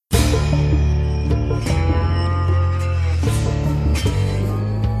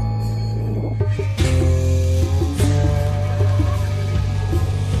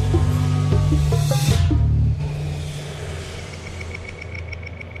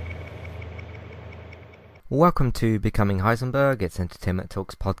Welcome to Becoming Heisenberg. It's Entertainment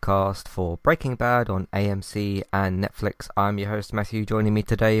Talks podcast for Breaking Bad on AMC and Netflix. I'm your host, Matthew. Joining me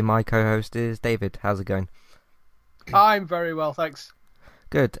today, my co-host is David. How's it going? I'm very well, thanks.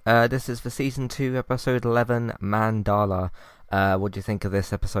 Good. This is for Season 2, Episode 11, Mandala. What do you think of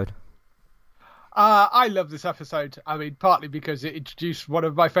this episode? I love this episode. I mean, partly because it introduced one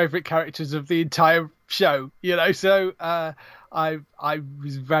of my favourite characters of the entire show, so I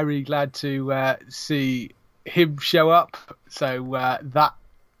was very glad to see him show up. So that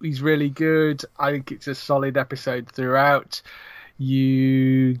is really good. I think it's a solid episode throughout.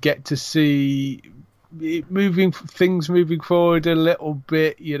 You get to see things moving forward a little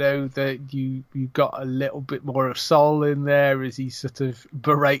bit, that you've got a little bit more of Sol in there as he sort of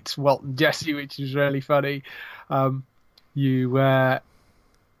berates Walt and Jesse, which is really funny. You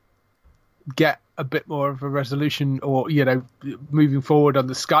get a bit more of a resolution, or moving forward on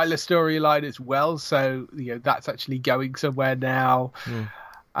the Skylar storyline as well, so that's actually going somewhere now.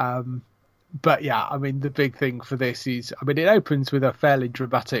 But yeah, I mean, the big thing for this is, it opens with a fairly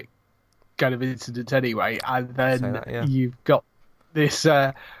dramatic kind of incident anyway, and then you've got this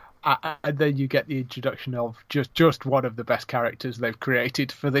and then you get the introduction of just one of the best characters they've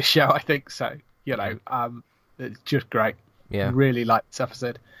created for this show, I think. So it's just great. Really like this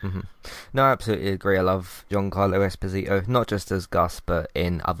episode. No, I absolutely agree. I love Giancarlo Esposito, not just as Gus, but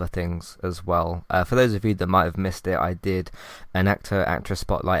in other things as well. For those of you that might have missed it, I did an actor-actress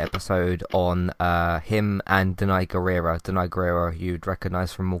spotlight episode on him and Denai Guerrero. Denai Guerrero, you'd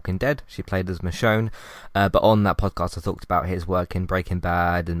recognise from Walking Dead. She played as Michonne. But on that podcast, I talked about his work in Breaking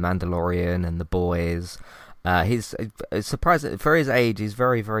Bad and Mandalorian and The Boys. He's surprised for his age. He's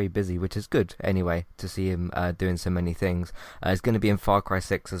very, very busy, which is good anyway to see him doing so many things. He's going to be in Far Cry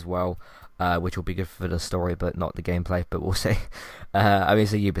 6 as well, which will be good for the story, but not the gameplay. But we'll see.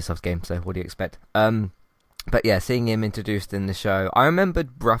 It's a Ubisoft game, so what do you expect? But yeah, seeing him introduced in the show, I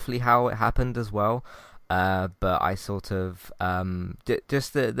remembered roughly how it happened as well. But I sort of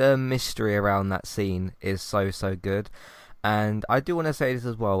just the mystery around that scene is so good. And I do want to say this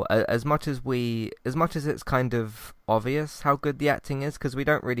as well, as much as it's kind of obvious how good the acting is, because we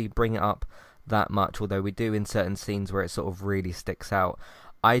don't really bring it up that much, although we do in certain scenes where it sort of really sticks out.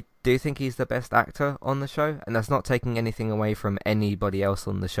 I do think he's the best actor on the show, and that's not taking anything away from anybody else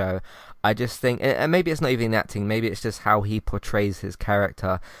on the show. I just think, and maybe it's not even acting, maybe it's just how he portrays his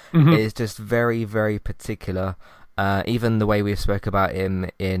character is just very, very particular. Even the way we spoke about him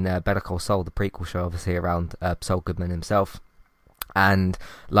in Better Call Saul, the prequel show, obviously around Saul Goodman himself, and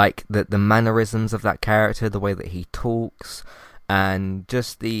like the mannerisms of that character, the way that he talks, and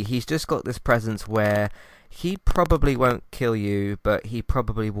he's just got this presence where he probably won't kill you, but he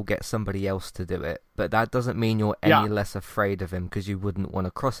probably will get somebody else to do it. But that doesn't mean you're any less afraid of him, because you wouldn't want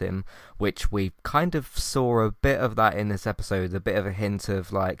to cross him, which we kind of saw a bit of that in this episode, a bit of a hint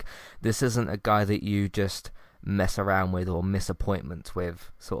of like, this isn't a guy that you just mess around with or miss appointments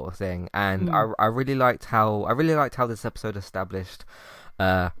with, sort of thing. And I really liked how this episode established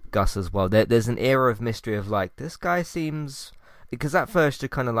Gus as well. There's an era of mystery of like, this guy seems, because at first you're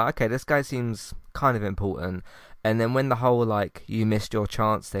kind of like, okay, this guy seems kind of important, and then when the whole like you missed your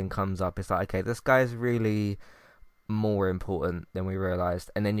chance thing comes up, it's like, okay, this guy's really more important than we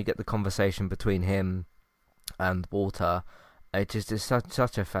realized. And then you get the conversation between him and Walter. It just is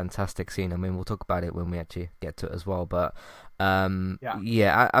such a fantastic scene. I mean, we'll talk about it when we actually get to it as well. But I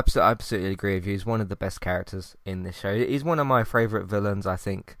absolutely agree with you. He's one of the best characters in this show. He's one of my favourite villains, I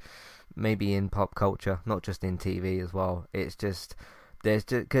think, maybe in pop culture, not just in TV as well. It's just,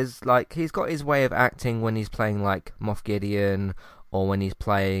 because like, he's got his way of acting when he's playing like Moff Gideon, or when he's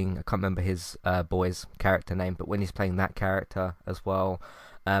playing, I can't remember his boy's character name, but when he's playing that character as well.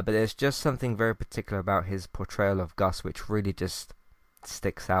 But there's just something very particular about his portrayal of Gus, which really just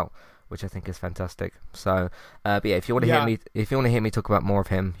sticks out, which I think is fantastic. So, but yeah, if you want to hear me talk about more of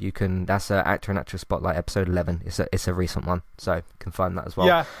him, you can. That's Actor and Actress Spotlight episode 11. It's a recent one, so you can find that as well.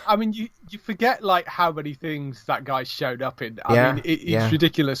 Yeah, I mean, you forget like how many things that guy showed up in. I mean, it's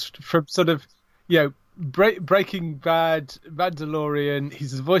ridiculous, from sort of Breaking Bad, Mandalorian.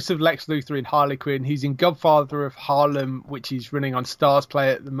 He's the voice of Lex Luthor in Harley Quinn. He's in Godfather of Harlem, which he's running on Stars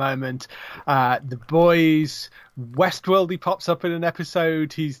Play at the moment. The Boys, Westworld. He pops up in an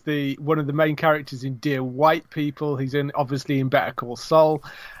episode. He's one of the main characters in Dear White People. He's obviously in Better Call Saul.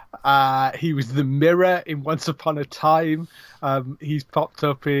 He was the Mirror in Once Upon a Time. He's popped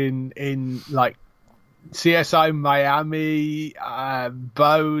up in like CSI Miami,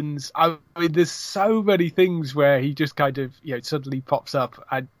 Bones. I mean, there's so many things where he just kind of, suddenly pops up,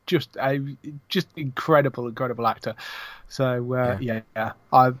 and just incredible actor. So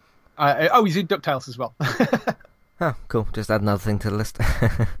I He's in DuckTales as well. Oh, cool. Just add another thing to the list.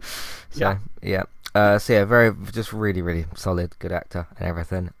 So, yeah. Very, just really, really solid, good actor and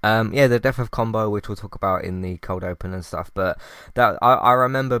everything. The death of Combo, which we'll talk about in the cold open and stuff, but that I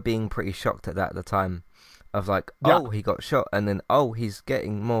remember being pretty shocked at that at the time. Of like, he got shot, and then he's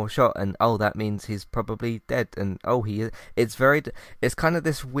getting more shot, and that means he's probably dead, and it's kind of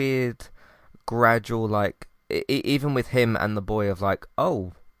this weird, gradual, like, even with him and the boy of like,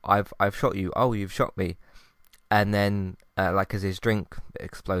 I've shot you, you've shot me. And then, like, as his drink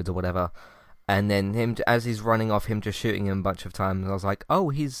explodes or whatever, and then him, as he's running off, him just shooting him a bunch of times, I was like,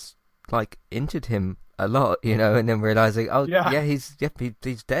 he's, like, injured him a lot, and then realizing, he's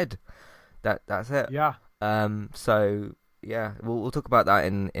dead. That's it. Yeah. We'll talk about that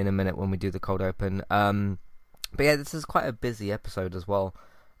in a minute when we do the cold open. But yeah, this is quite a busy episode as well,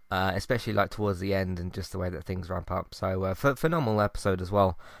 especially, like, towards the end and just the way that things ramp up. So, phenomenal episode as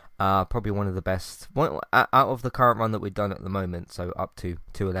well. Probably one of the best out of the current run that we've done at the moment, so up to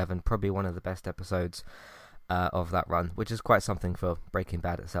 211, probably one of the best episodes of that run, which is quite something for Breaking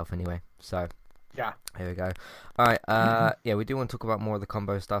Bad itself anyway. So yeah, here we go. Alright, we do want to talk about more of the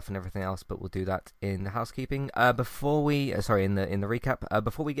combo stuff and everything else, but we'll do that in the housekeeping. In the recap,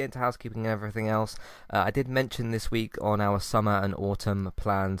 before we get into housekeeping and everything else, I did mention this week on our summer and autumn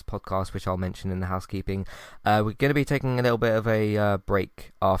plans podcast, which I'll mention in the housekeeping. We're going to be taking a little bit of a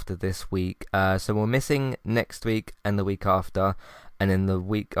break after this week, so we're missing next week and the week after, and then the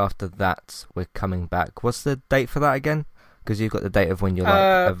week after that we're coming back. What's the date for that again? Because you've got the date of when you're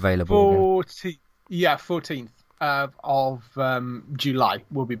available. 14th of July.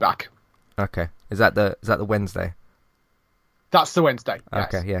 We'll be back. Okay, is that the Wednesday? That's the Wednesday. Yes.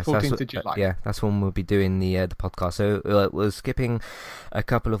 Okay, yeah, 14th of July. Yeah, that's when we'll be doing the podcast. So we're skipping a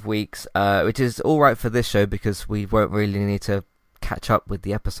couple of weeks, which is all right for this show because we won't really need to catch up with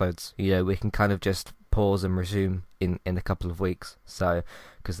the episodes. We can kind of just pause and resume in a couple of weeks. So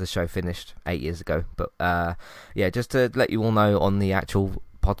because the show finished 8 years ago, but just to let you all know on the actual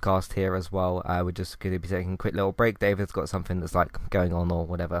podcast here as well, we're just going to be taking a quick little break. David's got something that's like going on or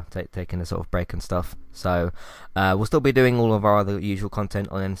whatever, taking a sort of break and stuff. So we'll still be doing all of our other usual content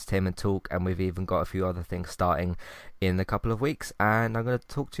on Entertainment Talk, and we've even got a few other things starting in a couple of weeks, and I'm going to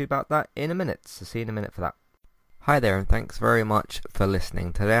talk to you about that in a minute. So see you in a minute for that. Hi there, and thanks very much for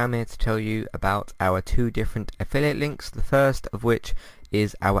listening. Today I'm here to tell you about our two different affiliate links, the first of which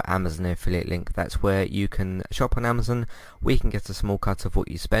is our Amazon affiliate link. That's where you can shop on Amazon. We can get a small cut of what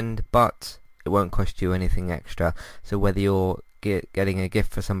you spend, but it won't cost you anything extra. So whether you're getting a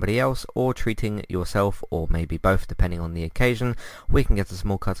gift for somebody else or treating yourself, or maybe both depending on the occasion, we can get a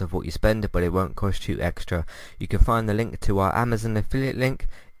small cut of what you spend, but it won't cost you extra. You can find the link to our Amazon affiliate link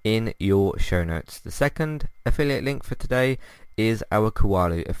in your show notes. The second affiliate link for today is our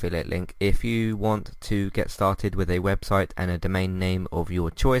Kualu affiliate link. If you want to get started with a website and a domain name of your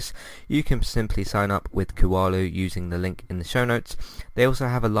choice, you can simply sign up with Kualu using the link in the show notes. They also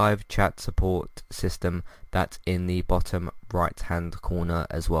have a live chat support system that's in the bottom right hand corner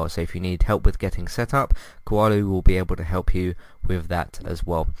as well, so if you need help with getting set up, Kualu will be able to help you with that as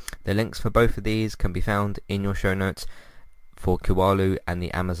well. The links for both of these can be found in your show notes for Kualu and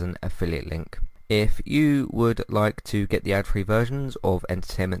the Amazon affiliate link. If you would like to get the ad-free versions of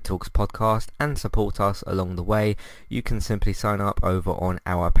Entertainment Talks podcast and support us along the way, you can simply sign up over on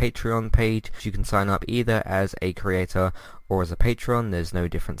our Patreon page. You can sign up either as a creator or as a patron. There's no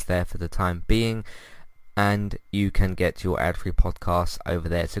difference there for the time being, and you can get your ad-free podcasts over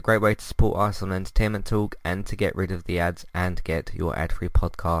there. It's a great way to support us on Entertainment Talk and to get rid of the ads and get your ad-free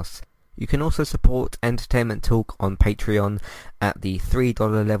podcasts. You can also support Entertainment Talk on Patreon at the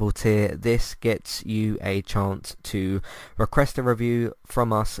 $3 level tier. This gets you a chance to request a review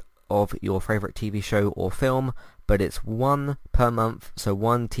from us of your favourite TV show or film, but it's one per month, so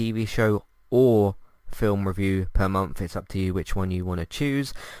one TV show or film review per month. It's up to you which one you want to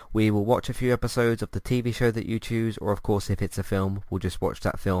choose. We will watch a few episodes of the TV show that you choose, or of course if it's a film, we'll just watch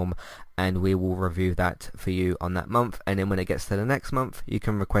that film and we will review that for you on that month, and then when it gets to the next month you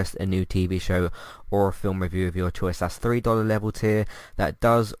can request a new TV show or a film review of your choice. That's $3 level tier. That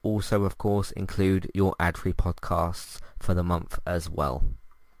does also of course include your ad-free podcasts for the month as well.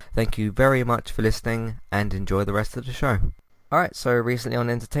 Thank you very much for listening and enjoy the rest of the show. Alright, so recently on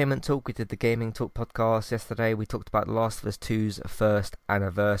Entertainment Talk, we did the Gaming Talk podcast. Yesterday we talked about The Last of Us 2's first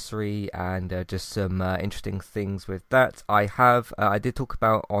anniversary and just some interesting things with that. I did talk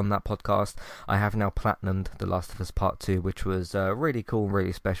about on that podcast, I have now platinumed The Last of Us Part 2, which was really cool,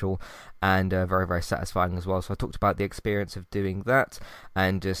 really special, and very, very satisfying as well. So I talked about the experience of doing that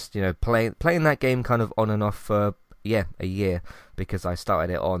and just, playing that game kind of on and off for a year, because I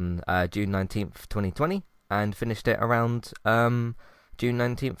started it on June 19th, 2020, and finished it around June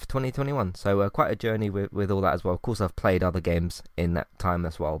 19th, 2021. So quite a journey with all that as well. Of course, I've played other games in that time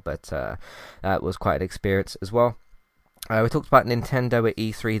as well, but that was quite an experience as well. We talked about Nintendo at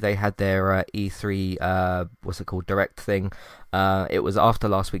E3. They had their E3, Direct thing. It was after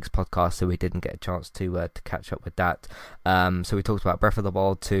last week's podcast, so we didn't get a chance to catch up with that. So we talked about Breath of the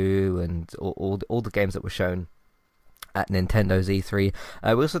Wild 2 and all the games that were shown at Nintendo's E3. We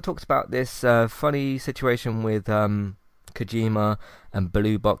also talked about this funny situation with Kojima and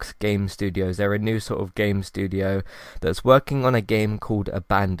Blue Box Game Studios. They're a new sort of game studio that's working on a game called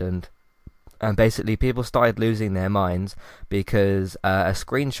Abandoned. And basically, people started losing their minds because a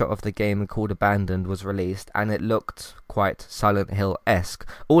screenshot of the game called Abandoned was released, and it looked quite Silent Hill-esque.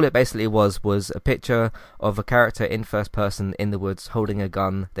 All it basically was a picture of a character in first person in the woods holding a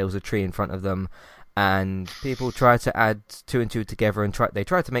gun. There was a tree in front of them, and people tried to add 2 and 2 together, and they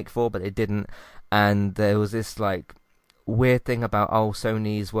tried to make 4, but they didn't. And there was this like weird thing about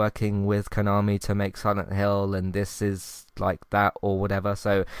Sony's working with Konami to make Silent Hill, and this is like that or whatever.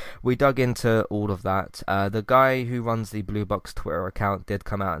 So we dug into all of that. The guy who runs the Blue Box Twitter account did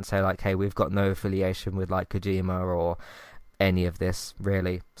come out and say like, hey, we've got no affiliation with like Kojima or any of this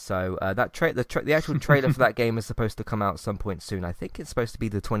really. So that the actual trailer for that game is supposed to come out some point soon. I think it's supposed to be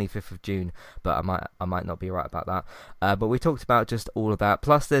the 25th of June, but I might not be right about that. But we talked about just all of that.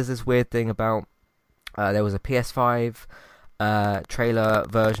 Plus there's this weird thing about there was a PS5 trailer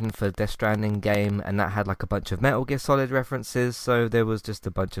version for Death Stranding game, and that had like a bunch of Metal Gear Solid references, so there was just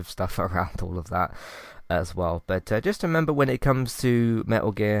a bunch of stuff around all of that as well. But just remember, when it comes to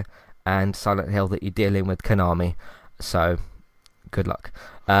Metal Gear and Silent Hill, that you're dealing with Konami, so good luck.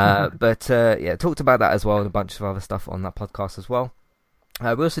 But yeah, talked about that as well, and a bunch of other stuff on that podcast as well.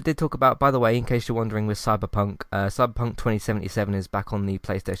 We also did talk about, by the way, in case you're wondering, with Cyberpunk, Cyberpunk 2077 is back on the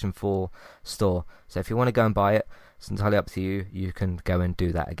PlayStation 4 store. So if you want to go and buy it, it's entirely up to you. You can go and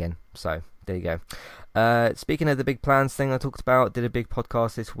do that again. So there you go. Speaking of the big plans thing I talked about, did a big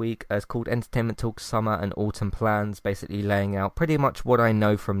podcast this week. It's called Entertainment Talks Summer and Autumn Plans, basically laying out pretty much what I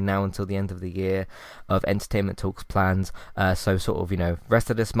know from now until the end of the year of Entertainment Talks plans. So sort of,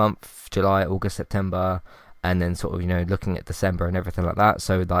 rest of this month, July, August, September, and then sort of, looking at December and everything like that.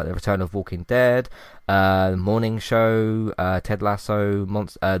 So like the return of Walking Dead, Morning Show, Ted Lasso,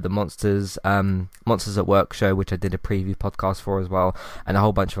 the Monsters at Work show, which I did a preview podcast for as well, and a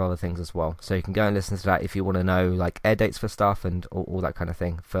whole bunch of other things as well. So you can go and listen to that if you want to know like air dates for stuff and all that kind of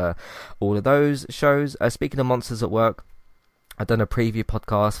thing for all of those shows. Speaking of Monsters at Work, I've done a preview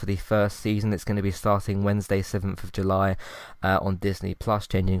podcast for the first season. It's going to be starting Wednesday, 7th of July on Disney Plus,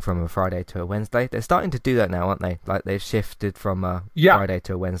 changing from a Friday to a Wednesday. They're starting to do that now, aren't they? Like they've shifted from a Friday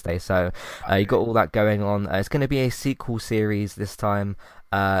to a Wednesday. So you got all that going on. It's going to be a sequel series this time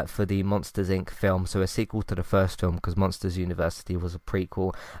for the Monsters Inc. film. So a sequel to the first film, because Monsters University was a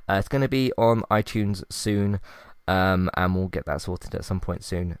prequel. It's going to be on iTunes soon. And we'll get that sorted at some point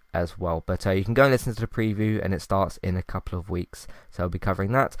soon as well. But you can go and listen to the preview, and it starts in a couple of weeks. So I'll be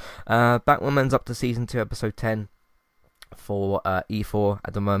covering that. Batwoman's up to Season 2, Episode 10 for E4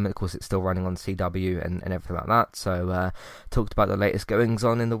 at the moment. Of course, it's still running on CW and everything like that. So talked about the latest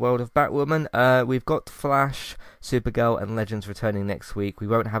goings-on in the world of Batwoman. We've got Flash, Supergirl, and Legends returning next week. We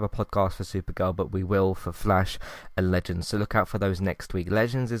won't have a podcast for Supergirl, but we will for Flash and Legends. So look out for those next week.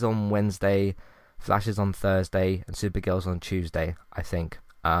 Legends is on Wednesday, Flash is on Thursday, and Supergirl's on Tuesday, I think.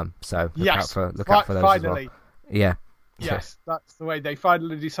 So look out for those finally. As well. Yeah. Yes, that's the way they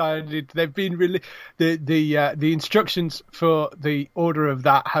finally decided. They've been the instructions for the order of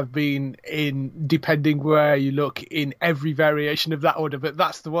that have been in, depending where you look, in every variation of that order, but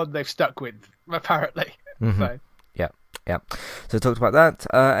that's the one they've stuck with, apparently. Mm-hmm. So. Yeah. So talked about that,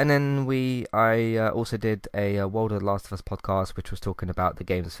 and then I also did a World of the Last of Us podcast, which was talking about the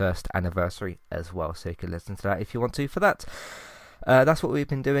game's first anniversary as well. So you can listen to that if you want to for that. That's what we've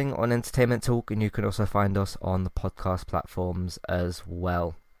been doing on Entertainment Talk, and you can also find us on the podcast platforms as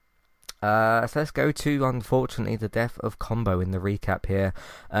well. So let's go to, unfortunately, the death of Combo in the recap here.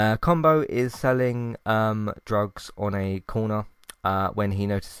 Combo is selling drugs on a corner. When he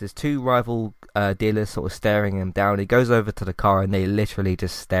notices two rival dealers sort of staring him down. He goes over to the car, and they literally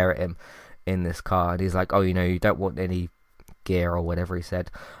just stare at him in this car. And he's like, oh, you don't want any gear or whatever he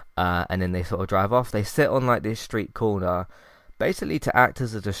said. And then they sort of drive off. They sit on like this street corner, basically to act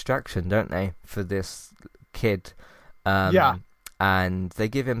as a distraction, don't they, for this kid? And they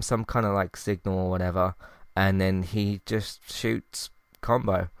give him some kind of like signal or whatever. And then he just shoots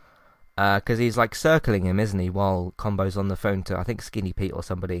Combo. Because he's like circling him, isn't he, while Combo's on the phone to, I think, Skinny Pete or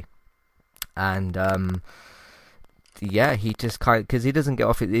somebody. And yeah, he just because he doesn't get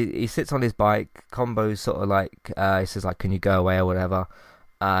off it. He sits on his bike. Combo's sort of like he says like, "Can you go away?" or whatever.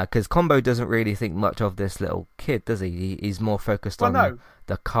 Because Combo doesn't really think much of this little kid, does he? He's more focused on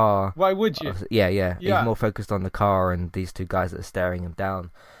the car. Why would you? Yeah. He's more focused on the car and these two guys that are staring him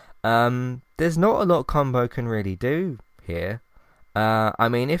down. There's not a lot Combo can really do here. I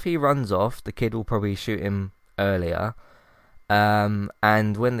mean, if he runs off, the kid will probably shoot him earlier.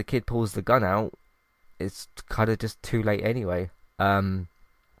 And when the kid pulls the gun out, it's kind of just too late anyway.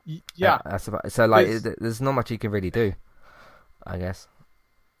 Yeah. So like, there's not much he can really do, I guess.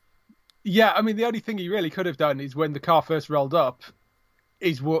 Yeah, I mean, the only thing he really could have done is when the car first rolled up,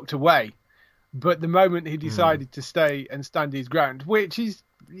 he's walked away. But the moment he decided to stay and stand his ground, which is,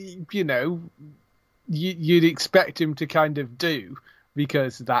 you know, you'd expect him to kind of do,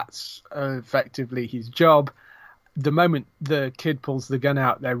 because that's effectively his job. The moment the kid pulls the gun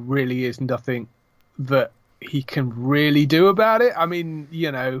out, there really is nothing that he can really do about it. I mean,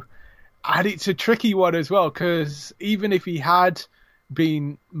 you know, and it's a tricky one as well, because even if he had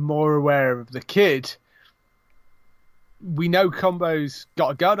been more aware of the kid, we know Combo's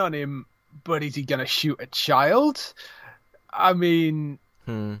got a gun on him, but is he going to shoot a child? I mean,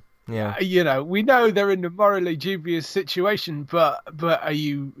 yeah, you know, we know they're in a morally dubious situation, but are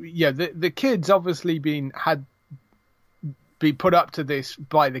you? Yeah, the kid's obviously been put up to this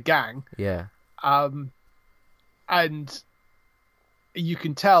by the gang. Yeah, and you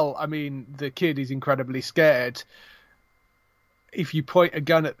can tell. I mean, the kid is incredibly scared. If you point a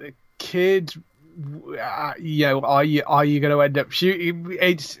gun at the kid, you know, are you going to end up shooting?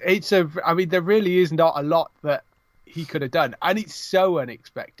 I mean, there really is not a lot that he could have done, and it's so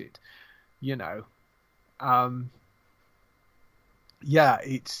unexpected, you know. Yeah,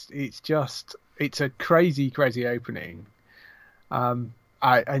 it's a crazy opening.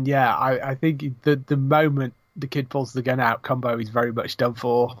 I think the moment the kid pulls the gun out, Combo is very much done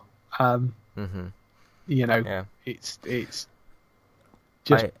for. You know, it's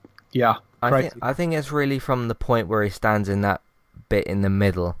just I think it's really from the point where he stands in that bit in the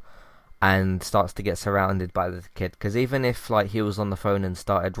middle and starts to get surrounded by the kid. Because even if like he was on the phone and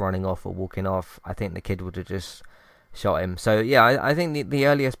started running off or walking off, I think the kid would have just shot him. So yeah, I think the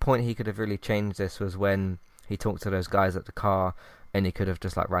earliest point he could have really changed this was when he talked to those guys at the car, and he could have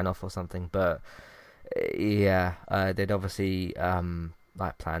just like ran off or something. But yeah, they'd obviously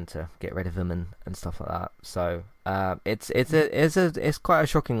like planned to get rid of him and stuff like that. So it's quite a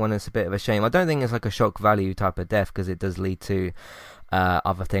shocking one. It's a bit of a shame. I don't think it's like a shock value type of death, because it does lead to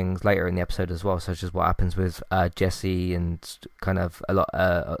other things later in the episode as well, such as what happens with Jesse and kind of a lot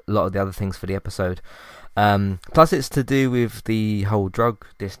of the other things for the episode. Plus, it's to do with the whole drug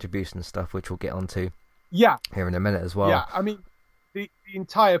distribution stuff, which we'll get onto here in a minute as well. Yeah, I mean, the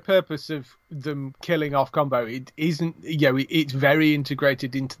entire purpose of them killing off Combo, it isn't, you know, it's very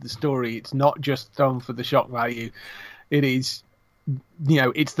integrated into the story. It's not just done for the shock value. It is, you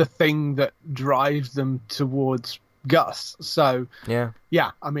know, it's the thing that drives them towards Gus. So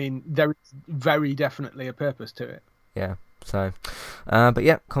yeah, I mean, there is very definitely a purpose to it. Yeah. So, but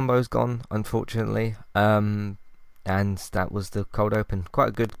yeah, Combo's gone, unfortunately. And that was the cold open.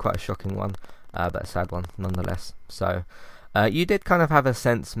 Quite a shocking one, but a sad one nonetheless. So, you did kind of have a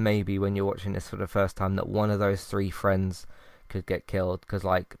sense maybe when you're watching this for the first time that one of those three friends could get killed, because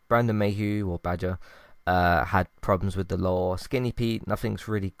like Brandon Mayhew or Badger had problems with the law. Skinny Pete, nothing's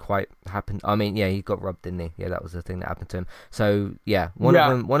really quite happened. I mean, yeah, he got robbed, didn't he? Yeah, that was the thing that happened to him. So yeah, one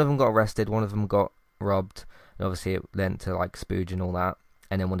of them got arrested, one of them got robbed, and obviously it led to like spooge and all that,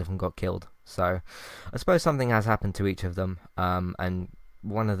 and then one of them got killed. So I suppose something has happened to each of them, and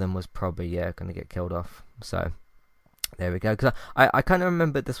one of them was probably going to get killed off. So there we go. Because I kind of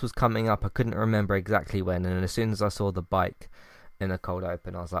remembered this was coming up. I couldn't remember exactly when, and as soon as I saw the bike in the cold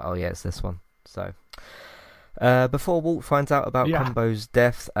open, I was like, oh yeah, it's this one. So before Walt finds out about Combo's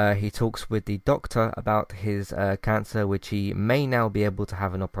death, he talks with the doctor about his cancer, which he may now be able to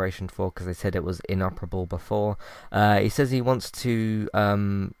have an operation for, because they said it was inoperable before. He says he wants to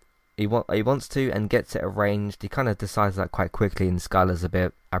he wants to and gets it arranged. He kind of decides that quite quickly, and Skylar's a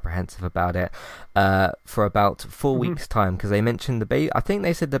bit apprehensive about it, for about 4 weeks time, because they mentioned the baby. I think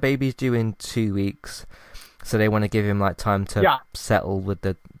they said the baby's due in 2 weeks, so they want to give him like time to settle with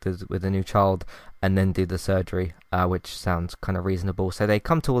the new child and then do the surgery, which sounds kind of reasonable. So they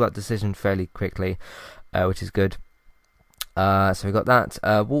come to all that decision fairly quickly, which is good. So we got that.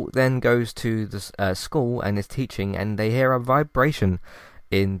 Walt then goes to the school and is teaching, and they hear a vibration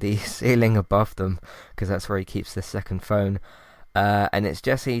in the ceiling above them, because that's where he keeps the second phone. And it's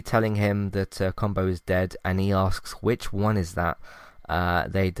Jesse telling him that Combo is dead, and he asks which one is that.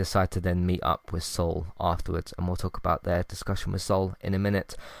 they decide to then meet up with Sol afterwards, and we'll talk about their discussion with Sol in a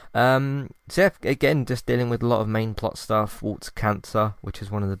minute. So yeah, again, just dealing with a lot of main plot stuff. Walt's cancer, which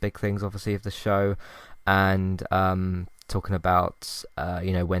is one of the big things, obviously, of the show, and talking about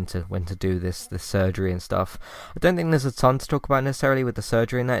when to do this surgery and stuff. I don't think there's a ton to talk about necessarily with the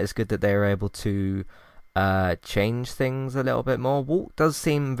surgery in that. It's good that they were able to change things a little bit more. Walt does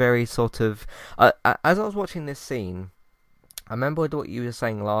seem very sort of as I was watching this scene, I remembered what you were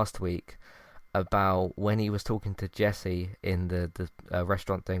saying last week about when he was talking to Jesse in the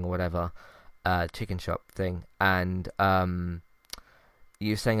restaurant thing or whatever, chicken shop thing, and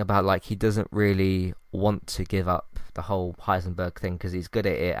you were saying about like he doesn't really want to give up the whole Heisenberg thing because he's good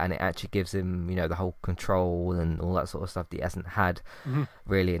at it, and it actually gives him, the whole control and all that sort of stuff that he hasn't had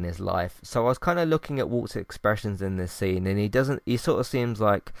really in his life. So I was kind of looking at Walt's expressions in this scene, and he sort of seems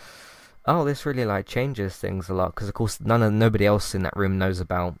like, oh, this really like changes things a lot, because of course nobody else in that room knows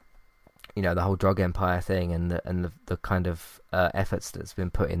about the whole drug empire thing and the kind of efforts that's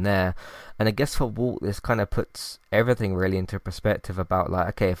been put in there. And I guess for Walt, this kind of puts everything really into perspective about like,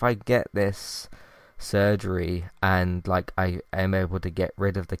 okay, if I get this surgery and like I am able to get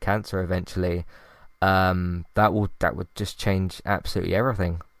rid of the cancer eventually, that would just change absolutely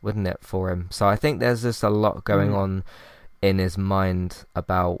everything, wouldn't it, for him? So I think there's just a lot going on in his mind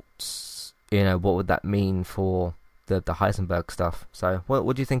about what would that mean for the Heisenberg stuff. So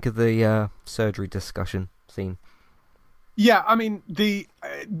what do you think of the surgery discussion scene? Yeah, I mean, the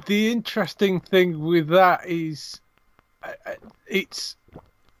interesting thing with that is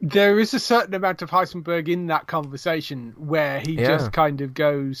there is a certain amount of Heisenberg in that conversation where he just kind of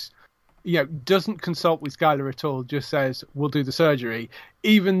goes, doesn't consult with Skyler at all, just says, we'll do the surgery,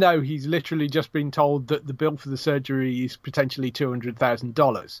 even though he's literally just been told that the bill for the surgery is potentially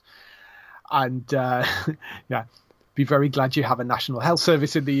 $200,000. And be very glad you have a national health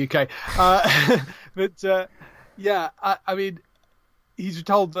service in the UK. But I mean, he's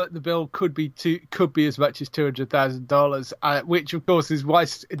told that the bill could be as much as $200,000, which of course is why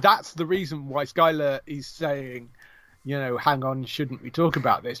that's the reason why Skyler is saying, hang on, shouldn't we talk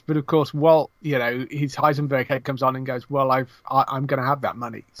about this? But of course, Walt, his Heisenberg head comes on and goes, well, I'm going to have that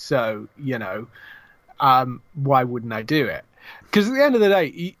money, so why wouldn't I do it? Because at the end of the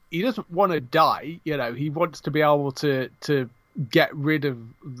day, he doesn't want to die. He wants to be able to get rid of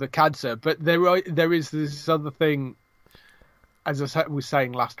the cancer. But there is this other thing, as I was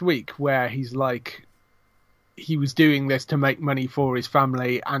saying last week, where he's like, he was doing this to make money for his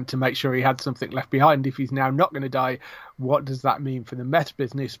family and to make sure he had something left behind. If he's now not going to die, what does that mean for the meth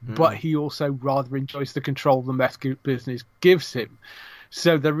business? But he also rather enjoys the control the meth business gives him.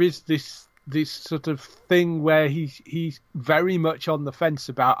 So there is this sort of thing where he's very much on the fence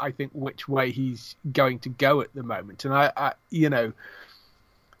about, I think, which way he's going to go at the moment. And I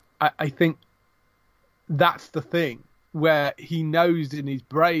think that's the thing, where he knows in his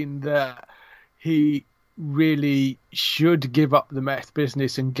brain that he really should give up the meth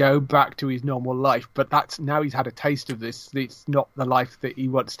business and go back to his normal life. But that's, now he's had a taste of this, it's not the life that he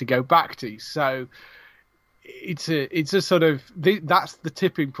wants to go back to. So it's a sort of, that's the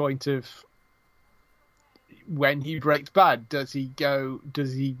tipping point of when he breaks bad. Does he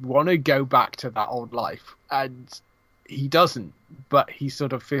want to go back to that old life? And he doesn't, but he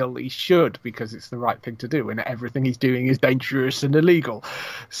sort of feel he should, because it's the right thing to do, and everything he's doing is dangerous and illegal.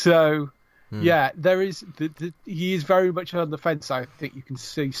 So yeah, there is he is very much on the fence, I think you can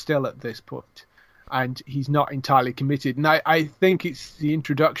see still at this point, and he's not entirely committed. And I think it's the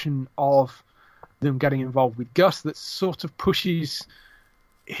introduction of them getting involved with Gus that sort of pushes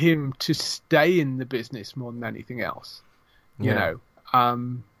him to stay in the business more than anything else, you know.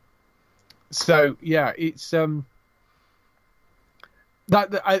 So yeah, it's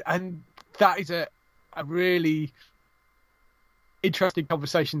that is a really interesting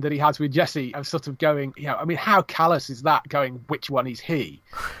conversation that he has with Jesse, of sort of going, I mean, how callous is that, going, which one is he,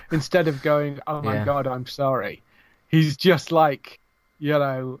 instead of going, oh my God, I'm sorry. He's just like, what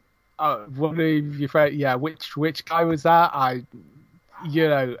of your friend, which guy was that?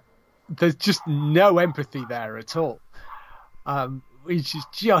 There's just no empathy there at all, which is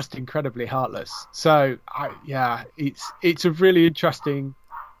just incredibly heartless. So it's a really interesting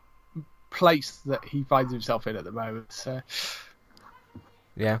place that he finds himself in at the moment. So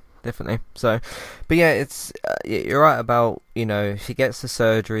yeah, definitely. So, but yeah, it's you're right about, if he gets the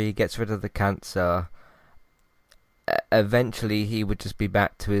surgery, gets rid of the cancer, eventually he would just be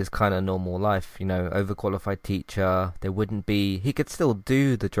back to his kind of normal life, overqualified teacher. He could still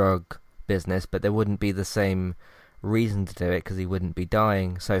do the drug business, but there wouldn't be the same reason to do it, because he wouldn't be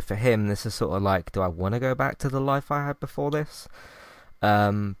dying. So for him, this is sort of like, do I want to go back to the life I had before this?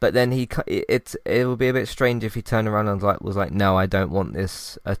 But then it would be a bit strange if he turned around and was like, no, I don't want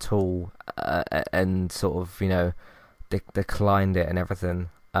this at all, and sort of declined it and everything.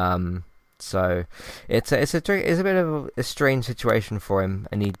 So it's a bit of a strange situation for him,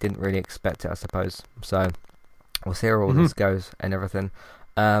 and he didn't really expect it, I suppose. So we'll see how all this goes and everything.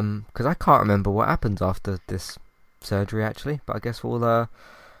 Because I can't remember what happens after this surgery actually, but I guess we'll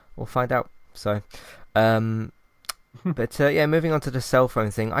find out. So, but yeah, moving on to the cell phone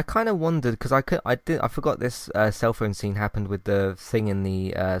thing. I kind of wondered because I forgot this cell phone scene happened with the thing in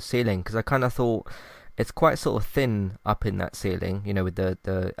the ceiling, because I kind of thought it's quite sort of thin up in that ceiling, with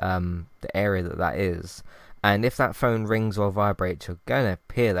the area that is. And if that phone rings or vibrates, you're gonna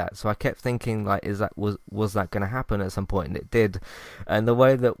hear that. So I kept thinking, like, was that gonna happen at some point? And it did. And the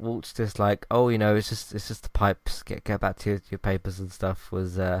way that Walt's just like, oh, it's just the pipes. Get back to your papers and stuff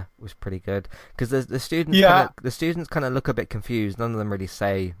was pretty good. Because the students kind of look a bit confused. None of them really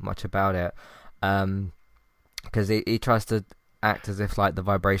say much about it. Because he tries to act as if like the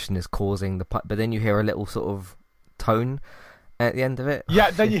vibration is causing the pipe, but then you hear a little sort of tone at the end of it.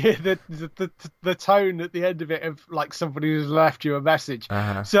 Yeah, then you hear the tone at the end of it of like somebody who's left you a message.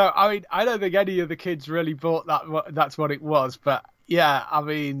 So I mean, I don't think any of the kids really thought that's what it was, but yeah, I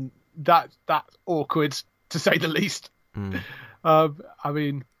mean that's awkward to say the least. I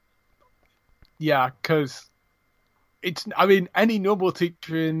mean, yeah, because any normal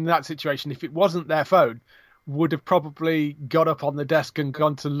teacher in that situation, if it wasn't their phone, would have probably got up on the desk and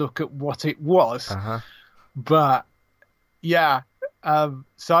gone to look at what it was. But yeah,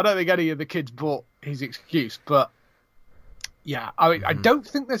 so I don't think any of the kids bought his excuse, but yeah, I mean, I don't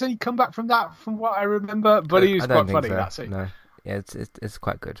think there's any comeback from that, from what I remember. But he was quite funny. So. That scene. No, yeah, it's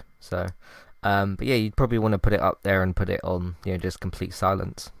quite good. So, but yeah, you'd probably want to put it up there and put it on, just complete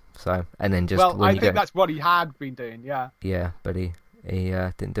silence. So, and then just I think that's what he had been doing. Yeah. Yeah, but he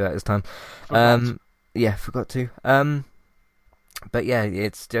didn't do it this time. Forgot to. But yeah,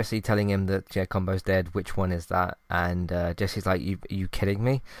 it's Jesse telling him that Combo's dead. Which one is that? And Jesse's like, you kidding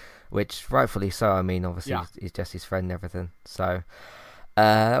me? Which rightfully so. I mean, obviously he's Jesse's friend and everything. So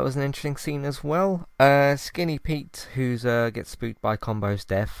that was an interesting scene as well. Skinny Pete, who's gets spooked by Combo's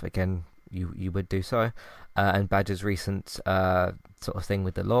death. Again, you would do so. And Badger's recent sort of thing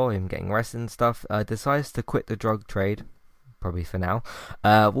with the law, him getting arrested and stuff, decides to quit the drug trade. Probably for now.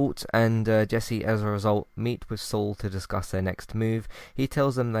 Walt and Jesse, as a result, meet with Saul to discuss their next move. He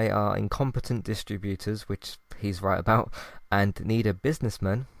tells them they are incompetent distributors, which he's right about, and need a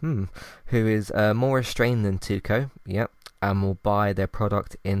businessman who is more restrained than Tuco, and will buy their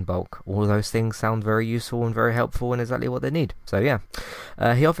product in bulk. All of those things sound very useful and very helpful and exactly what they need. So yeah,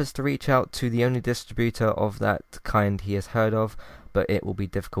 he offers to reach out to the only distributor of that kind he has heard of, but it will be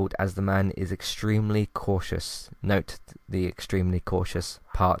difficult as the man is extremely cautious. Note the extremely cautious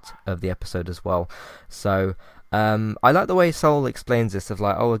part of the episode as well. So I like the way Saul explains this, of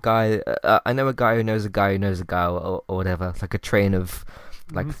like, oh, I know a guy who knows a guy who knows a guy, or whatever. It's like a train of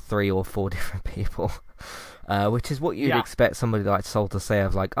like 3 or 4 different people, which is what you'd expect somebody like Saul to say,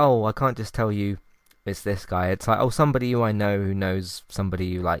 of like, oh, I can't just tell you it's this guy. It's like, oh, somebody who I know who knows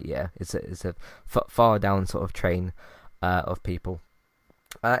somebody who, like, it's a far down sort of train of people.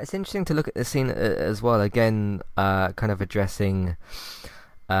 It's interesting to look at this scene as well. Again, kind of addressing,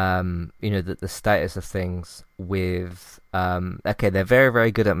 the status of things with. Okay, they're very,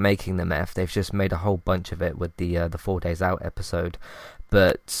 very good at making the meth. They've just made a whole bunch of it with the 4 Days Out episode.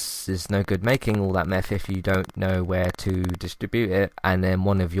 But there's no good making all that meth if you don't know where to distribute it. And then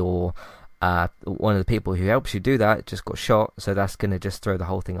one of the people who helps you do that just got shot, so that's gonna just throw the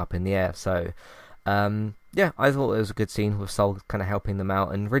whole thing up in the air. So. Yeah, I thought it was a good scene with Saul kind of helping them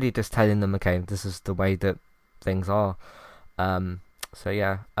out and really just telling them, okay, this is the way that things are. So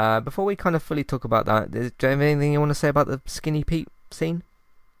yeah, before we kind of fully talk about that, do you have anything you want to say about the Skinny Pete scene?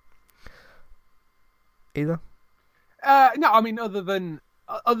 Either? No, I mean, other than,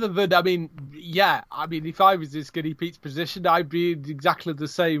 if I was in Skinny Pete's position, I'd be in exactly the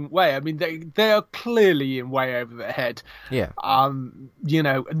same way. I mean, they are clearly in way over their head. Yeah.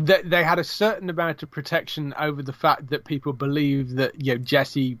 They had a certain amount of protection over the fact that people believe that,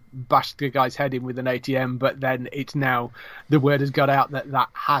 Jesse bashed the guy's head in with an ATM, but then it's now, the word has got out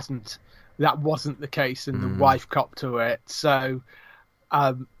that wasn't the case, and the wife copped to it. So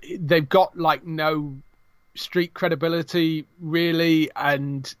they've got, like, no street credibility really,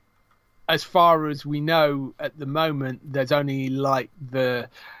 and as far as we know at the moment, there's only like the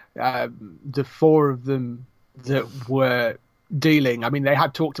 4 of them that were dealing. I mean, they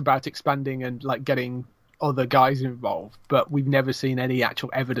had talked about expanding and like getting other guys involved, but we've never seen any actual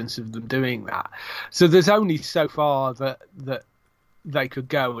evidence of them doing that. So there's only so far that they could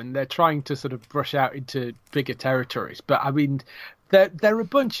go, and they're trying to sort of brush out into bigger territories. But I mean, they're a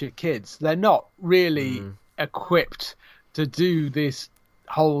bunch of kids. They're not really equipped to do this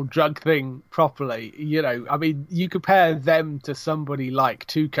whole drug thing properly. You know, I mean, you compare them to somebody like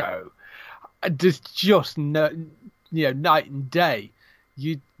Tuco, just night and day.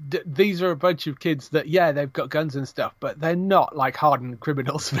 These are a bunch of kids that, yeah, they've got guns and stuff, but they're not like hardened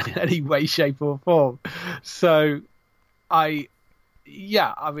criminals in any way, shape, or form. So, I'm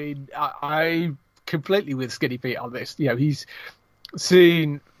completely with Skinny Pete on this. You know, he's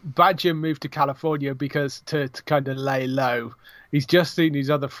seen Badger move to California because to kind of lay low. He's just seen his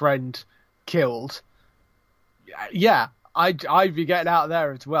other friend killed. Yeah, I'd be getting out of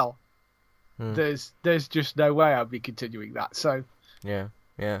there as well. There's just no way I'd be continuing that. So yeah.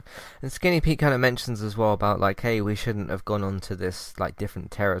 And Skinny Pete kind of mentions as well about like, hey, we shouldn't have gone on to this like different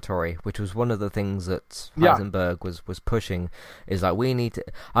territory, which was one of the things that Heisenberg was pushing. Is like, we need to.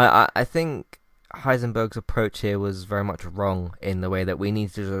 I think Heisenberg's approach here was very much wrong in the way that we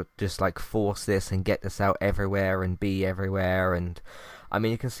need to just like force this and get this out everywhere and be everywhere. And I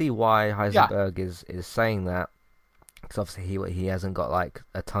mean, you can see why Heisenberg is saying that, because obviously he hasn't got like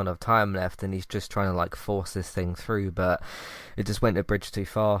a ton of time left, and he's just trying to like force this thing through. But it just went a bridge too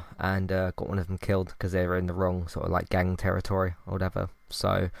far and got one of them killed because they were in the wrong sort of like gang territory or whatever.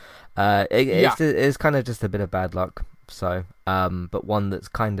 So it's kind of just a bit of bad luck. So but one that's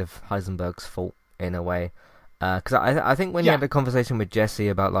kind of Heisenberg's fault in a way, because I think when you had a conversation with Jesse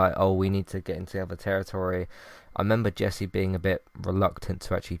about like, oh, we need to get into the other territory, I remember Jesse being a bit reluctant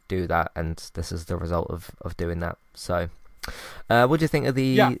to actually do that, and this is the result of doing that. So what do you think of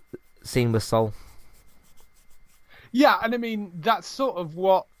the scene with Sol? Yeah, and I mean, that's sort of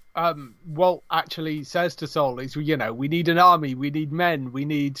what Walt actually says to Sol is, you know, we need an army, we need men, we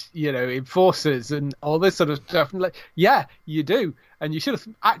need, you know, enforcers and all this sort of stuff. And like, yeah, you do. And you should have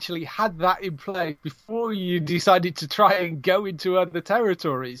actually had that in play before you decided to try and go into other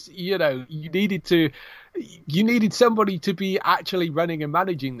territories. You know, you needed somebody to be actually running and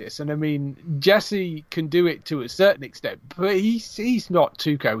managing this. And I mean, Jesse can do it to a certain extent, but he's not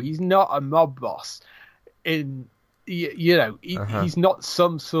Tuco. He's not a mob boss he's not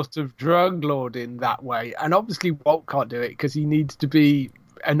some sort of drug lord in that way. And obviously Walt can't do it because he needs to be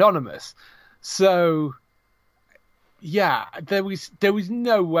anonymous. So yeah, there was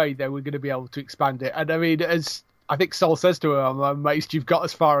no way they were going to be able to expand it. And I mean, as I think Sol says to her, I'm amazed you've got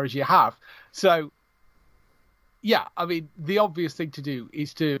as far as you have. So yeah, I mean, the obvious thing to do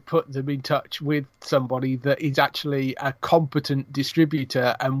is to put them in touch with somebody that is actually a competent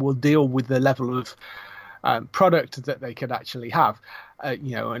distributor and will deal with the level of product that they can actually have,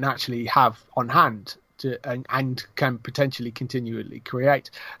 and actually have on hand and can potentially continually create.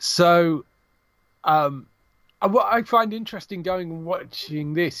 So what I find interesting going and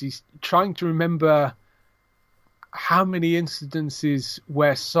watching this is trying to remember how many incidences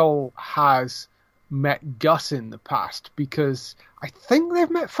where Sol has met Gus in the past, because I think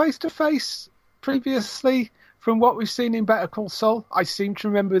they've met face to face previously. From what we've seen in Better Call Saul, I seem to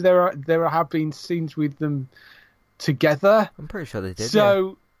remember there have been scenes with them together. I'm pretty sure they did.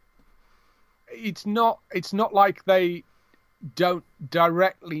 So it's not like they don't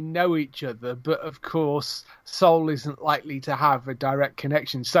directly know each other, but of course Saul isn't likely to have a direct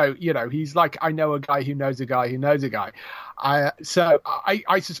connection. So, you know, he's like, I know a guy who knows a guy who knows a guy. So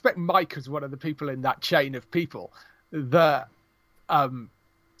I suspect Mike is one of the people in that chain of people that,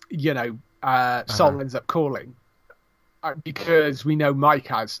 Sol ends up calling, because we know Mike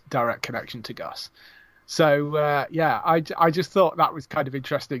has direct connection to Gus. So, I just thought that was kind of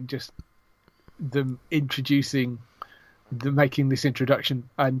interesting, just them making this introduction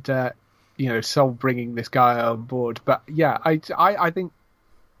and, Sol bringing this guy on board. But yeah, I think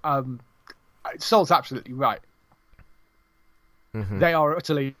Sol's absolutely right. Mm-hmm. They are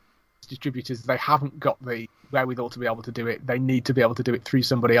utterly distributors. They haven't got the wherewithal to be able to do it. They need to be able to do it through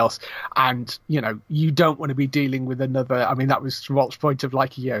somebody else. And, you don't want to be dealing with another. I mean, that was Walt's point of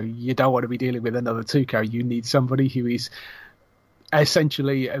like, you don't want to be dealing with another Tuco. You need somebody who is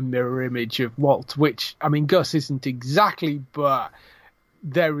essentially a mirror image of Walt, which, I mean, Gus isn't exactly, but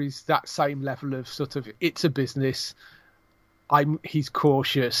there is that same level of sort of, it's a business. He's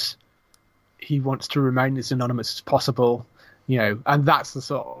cautious. He wants to remain as anonymous as possible. And that's the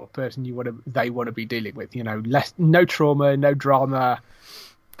sort of person they want to be dealing with. No trauma, no drama.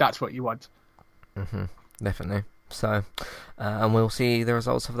 That's what you want. Mm-hmm. Definitely. So, and we'll see the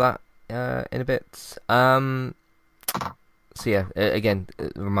results of that in a bit. So yeah, again,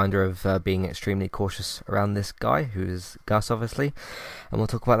 a reminder of being extremely cautious around this guy, who is Gus, obviously, and we'll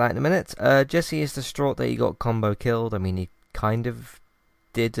talk about that in a minute. Jesse is distraught that he got Combo killed. I mean, he kind of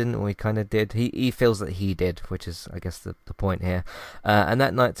didn't, or he kind of did. He feels that he did, which is, I guess, the point here. And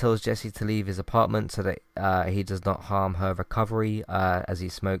that night tells Jesse to leave his apartment so that he does not harm her recovery as he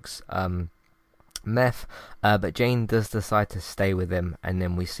smokes meth. But Jane does decide to stay with him, and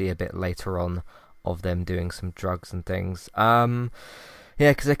then we see a bit later on of them doing some drugs and things.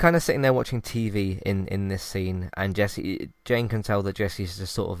 Yeah, because they're kind of sitting there watching TV in this scene, and Jane can tell that Jesse's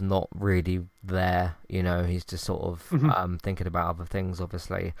just sort of not really there. You know, he's just sort of thinking about other things,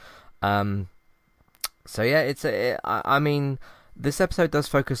 obviously. So yeah, I mean, this episode does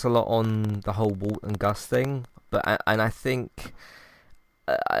focus a lot on the whole Walt and Gus thing, and I think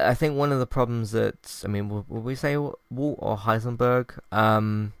one of the problems that, I mean, will we say Walt or Heisenberg?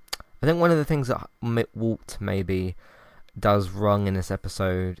 I think one of the things that Walt maybe does wrong in this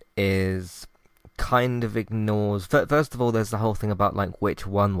episode is kind of ignores. First of all, there's the whole thing about like which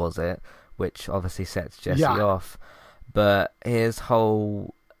one was it, which obviously sets Jesse off. But his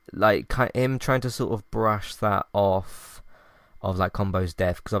whole him trying to sort of brush that off of like Combo's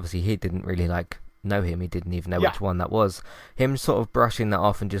death, because obviously he didn't really like know him. He didn't even know which one that was. Him sort of brushing that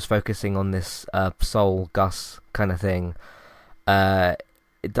off and just focusing on this Soul Gus kind of thing.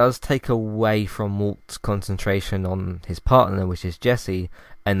 It does take away from Walt's concentration on his partner, which is Jesse,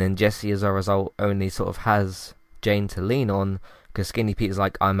 and then Jesse, as a result, only sort of has Jane to lean on, because Skinny Pete's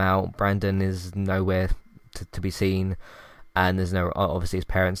like, I'm out, Brandon is nowhere to be seen, and there's no, obviously his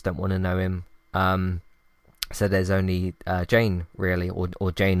parents don't want to know him, so there's only Jane, really,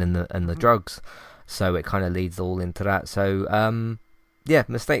 or Jane and the drugs, so it kind of leads all into that. So yeah,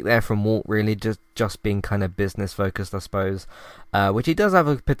 mistake there from Walt, really, just being kind of business focused, I suppose. Which he does have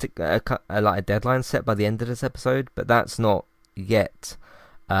a particular like a deadline set by the end of this episode, but that's not yet.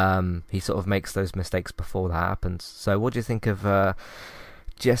 He sort of makes those mistakes before that happens. So, what do you think of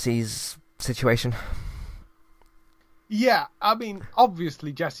Jesse's situation? Yeah, I mean,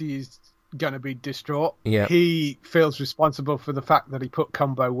 obviously Jesse is going to be distraught. Yeah, he feels responsible for the fact that he put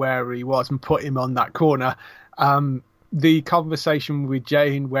Combo where he was and put him on that corner. The conversation with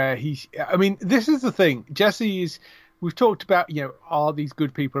Jane where I mean, this is the thing. We've talked about, you know, are these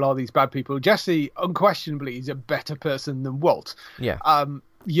good people, are these bad people? Jesse, unquestionably, is a better person than Walt. Yeah.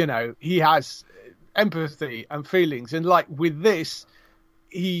 You know, he has empathy and feelings. And like with this,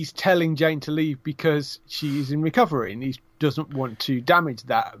 he's telling Jane to leave because she's in recovery and he doesn't want to damage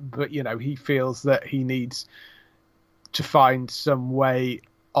that. But, you know, he feels that he needs to find some way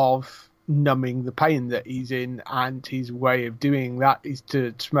of numbing the pain that he's in, and his way of doing that is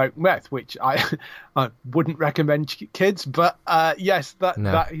to smoke meth, which I wouldn't recommend kids, but yes,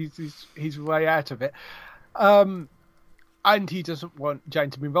 that is his way out of it. And he doesn't want Jane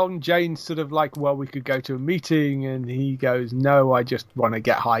to be involved. And Jane's sort of like, well, we could go to a meeting, and he goes, no, I just want to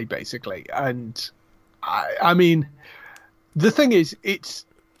get high, basically. And I mean, the thing is,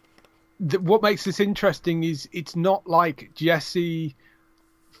 what makes this interesting is it's not like Jesse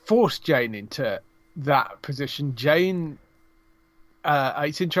forced Jane into that position. Jane,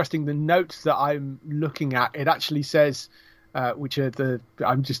 it's interesting, the notes that I'm looking at, it actually says, which are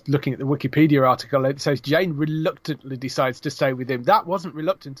I'm just looking at the Wikipedia article, it says Jane reluctantly decides to stay with him. That wasn't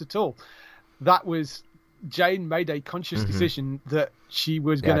reluctant at all. That was, Jane made a conscious decision that she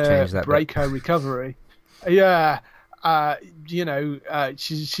was going to break her recovery. Yeah. You know,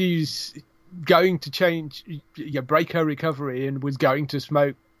 she's going to break her recovery and was going to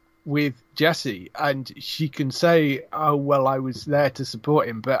smoke with Jesse, and she can say, oh well, I was there to support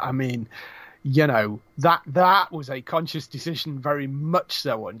him, but I mean, you know, that was a conscious decision, very much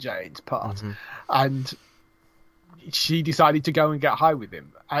so on Jane's part. And she decided to go and get high with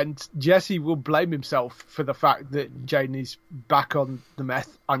him, and Jesse will blame himself for the fact that Jane is back on the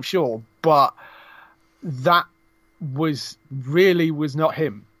meth, I'm sure, but that was not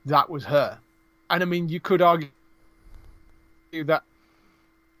him, that was her. And I mean, you could argue that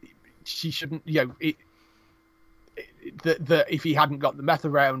she shouldn't, you know, that if he hadn't got the meth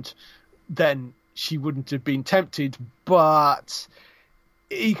around, then she wouldn't have been tempted. But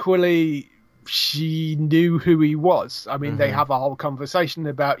equally, she knew who he was. I mean, they have a whole conversation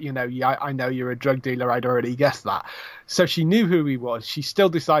about, you know, yeah, I know you're a drug dealer. I'd already guessed that. So she knew who he was. She still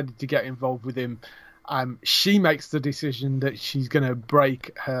decided to get involved with him. She makes the decision that she's going to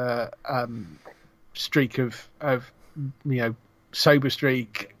break her streak of you know, sober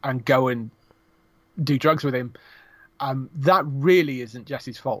streak and go and do drugs with him. That really isn't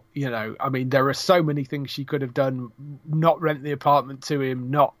Jesse's fault. You know, I mean, there are so many things she could have done: not rent the apartment to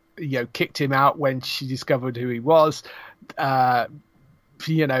him, not, you know, kicked him out when she discovered who he was,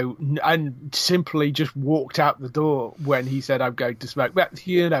 you know, and simply just walked out the door when he said, I'm going to smoke. But,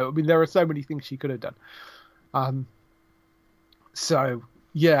 you know, I mean, there are so many things she could have done. So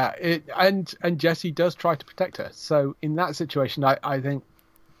Yeah, and Jesse does try to protect her. So in that situation, I think,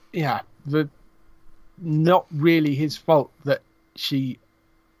 yeah, not really his fault that she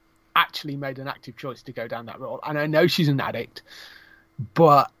actually made an active choice to go down that road. And I know she's an addict,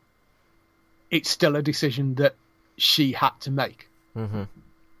 but it's still a decision that she had to make. Mm-hmm.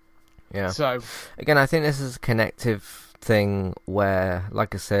 Yeah. So again, I think this is a connective thing where,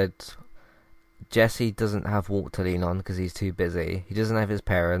 like I said, Jesse doesn't have Walt to lean on because he's too busy. He doesn't have his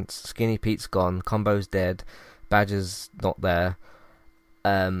parents. Skinny Pete's gone. Combo's dead. Badger's not there.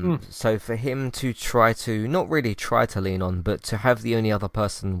 So for him to try to, not really try to lean on, but to have the only other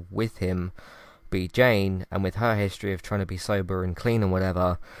person with him be Jane, and with her history of trying to be sober and clean and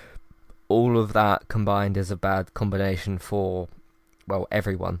whatever, all of that combined is a bad combination for, well,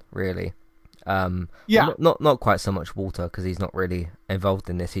 everyone, really. Not quite so much Walter, because he's not really involved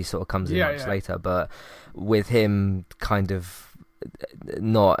in this. He sort of comes in much later, but with him kind of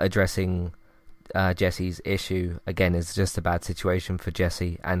not addressing Jesse's issue, again, is just a bad situation for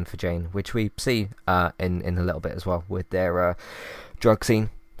Jesse and for Jane, which we see in a little bit as well with their drug scene.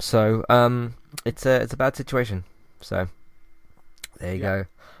 So it's a bad situation. So there you go.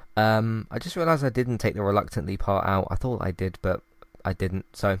 I just realised I didn't take the reluctantly part out. I thought I did, but I didn't.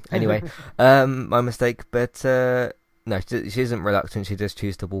 So anyway, my mistake. But no, she isn't reluctant. She just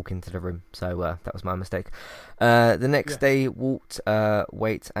chooses to walk into the room. So that was my mistake. The next day, Walt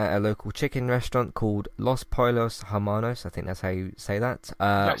waits at a local chicken restaurant called Los Pollos Hermanos. I think that's how you say that.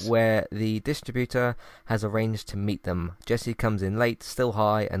 Where the distributor has arranged to meet them. Jesse comes in late, still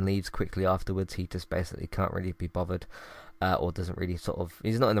high, and leaves quickly afterwards. He just basically can't really be bothered. Or doesn't really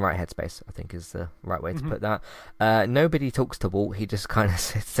he's not in the right headspace, I think is the right way to put that. Nobody talks to Walt, he just kind of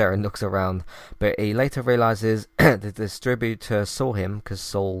sits there and looks around, but he later realises the distributor saw him, because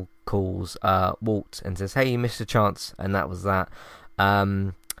Saul calls Walt and says, hey, you missed a chance, and that was that.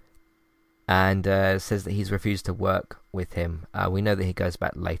 And says that he's refused to work with him. We know that he goes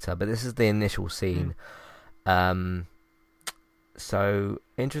back later, but this is the initial scene. So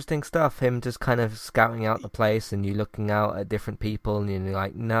interesting stuff, him just kind of scouting out the place, and you looking out at different people, and you're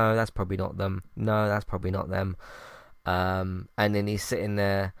like, no, that's probably not them, no, that's probably not them. And then he's sitting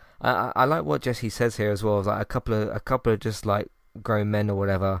there. I like what Jesse says here as well, like a couple of just like grown men or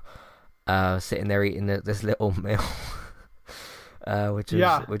whatever sitting there eating this little meal. Which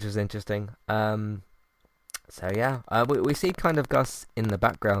is interesting. So yeah, we see kind of Gus in the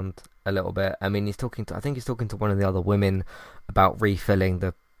background a little bit. I mean, I think he's talking to one of the other women about refilling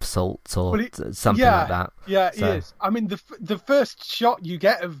the salts or something like that. Yeah, he is. I mean, the first shot you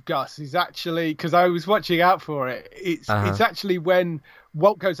get of Gus is actually, because I was watching out for it. It's actually when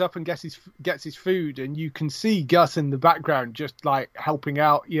Walt goes up and gets his food, and you can see Gus in the background just like helping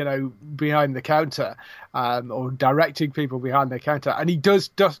out, behind the counter, or directing people behind the counter. And he does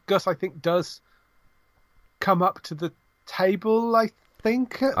Gus, I think, does come up to the table, I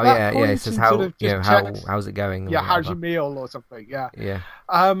think. He says how's it going? Yeah, how's your meal or something? Yeah.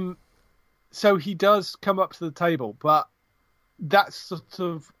 So he does come up to the table, but that's sort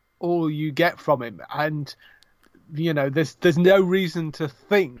of all you get from him, and there's no reason to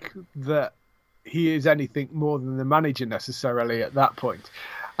think that he is anything more than the manager necessarily at that point.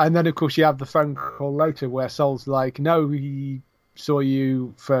 And then of course you have the phone call later where Saul's like, no, he saw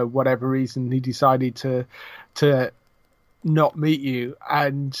you for whatever reason, he decided to not meet you,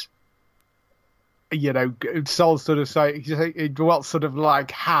 and Saul sort of saying, well, sort of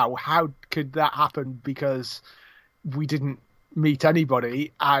like, how could that happen, because we didn't meet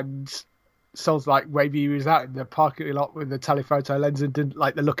anybody. And Saul's like, maybe he was out in the parking lot with the telephoto lens and didn't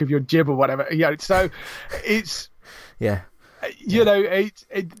like the look of your jib or whatever. So it's they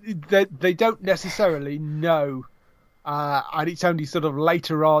don't necessarily know. And it's only sort of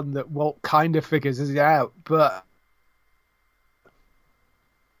later on that Walt kind of figures it out, but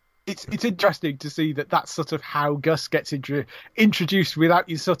it's interesting to see that that's sort of how Gus gets introduced without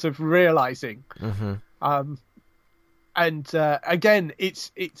you sort of realizing. And again,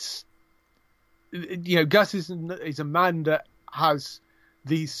 it's Gus is a man that has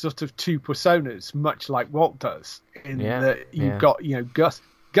these sort of two personas, much like Walt does. You've got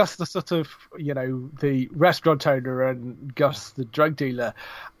Gus the sort of the restaurant owner, and Gus the drug dealer,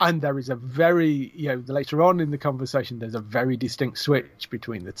 and there is a very later on in the conversation there's a very distinct switch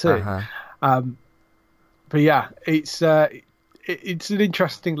between the two. But yeah, it's an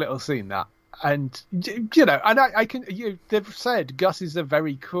interesting little scene, that. And and I can they've said Gus is a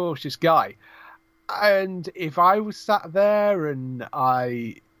very cautious guy, and if I was sat there and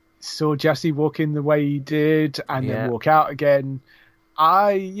I saw Jesse walk in the way he did and then walk out again,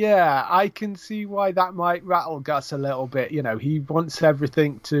 I can see why that might rattle Gus a little bit. You know, he wants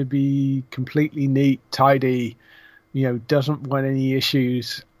everything to be completely neat, tidy. You know, doesn't want any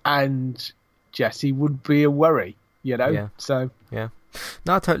issues, and Jesse would be a worry. You know, yeah. So yeah.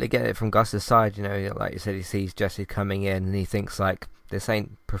 No, I totally get it from Gus's side. You know, like you said, he sees Jesse coming in and he thinks like, this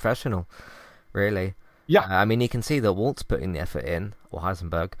ain't professional, really. Yeah. I mean, you can see that Walt's putting the effort in, or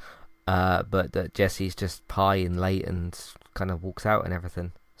Heisenberg, but that Jesse's just pie and late and kind of walks out and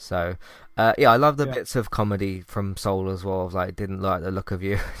everything. So, I love the bits of comedy from Soul as well. Of like, didn't like the look of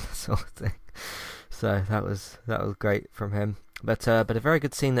you, sort of thing. So that was great from him. But a very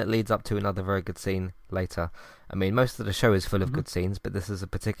good scene that leads up to another very good scene later. I mean, most of the show is full of good scenes, but this is a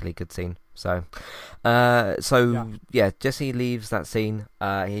particularly good scene. So, Jesse leaves that scene.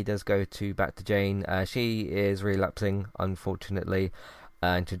 He does go back to Jane. She is relapsing, unfortunately,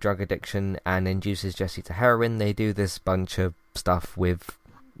 into drug addiction and induces Jesse to heroin. They do this bunch of stuff with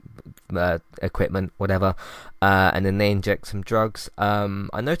equipment, whatever, and then they inject some drugs.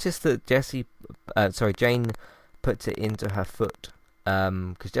 I noticed that Jane puts it into her foot,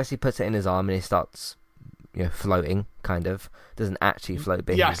 because Jesse puts it in his arm and he starts, floating, kind of. Doesn't actually float,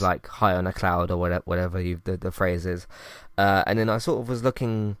 but he's like high on a cloud or whatever the phrase is. And then I sort of was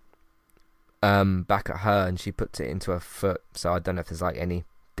looking back at her and she puts it into her foot, so I don't know if there's like any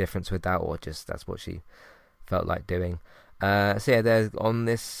difference with that or just that's what she felt like doing. They're on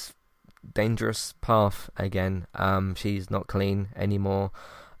this dangerous path again. She's not clean anymore.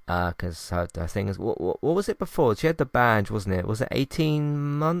 Because her thing is, what was it before? She had the badge, wasn't it? Was it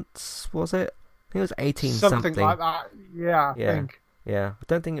 18 months? Was it? I think it was 18 something like that. Yeah, I think. Yeah, I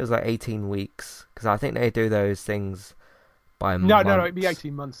don't think it was like 18 weeks because I think they do those things by months. No, it'd be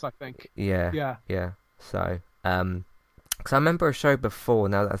 18 months, I think. Yeah. So, because I remember a show before.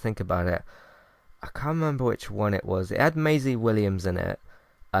 Now that I think about it, I can't remember which one it was. It had Maisie Williams in it.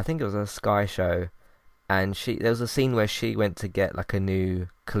 I think it was a Sky show. And there was a scene where she went to get like a new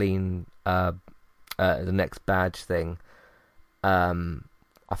clean, the next badge thing.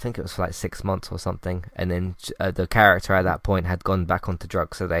 I think it was for like 6 months or something. And then the character at that point had gone back onto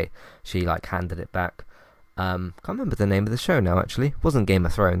drugs, so she like handed it back. Can't remember the name of the show now. Actually, it wasn't Game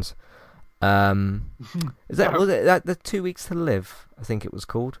of Thrones. Was it that the 2 Weeks to Live? I think it was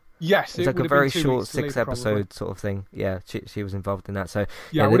called. Yes, it's like a very short 6-episode sort of thing. Yeah, she was involved in that. So it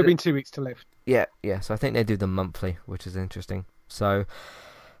would have been 2 Weeks to Live. Yeah. So I think they do them monthly, which is interesting. So,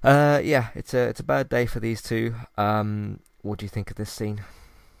 it's a bad day for these two. What do you think of this scene?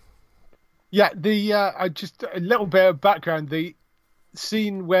 Yeah, just a little bit of background. The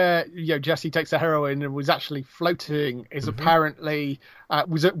scene where Jesse takes the heroin and was actually floating is apparently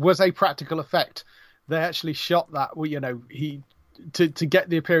was a practical effect. They actually shot that. To get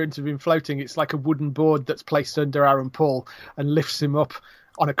the appearance of him floating, it's like a wooden board that's placed under Aaron Paul and lifts him up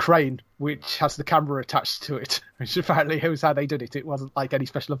on a crane, which has the camera attached to it, which apparently was how they did it. It wasn't like any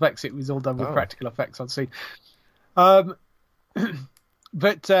special effects. It was all done with practical effects on scene. But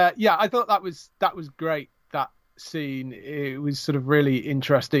I thought that was great, that scene. It was sort of really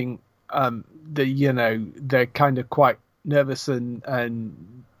interesting. They're kind of quite nervous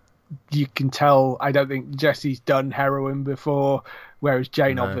and you can tell, I don't think Jesse's done heroin before, whereas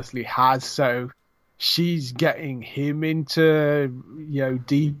Jane obviously has. So she's getting him into,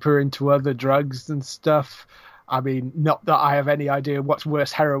 deeper into other drugs and stuff. I mean, not that I have any idea what's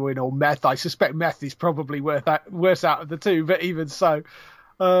worse, heroin or meth. I suspect meth is probably worse out of the two, but even so,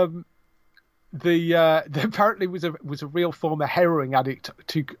 there apparently was a real former heroin addict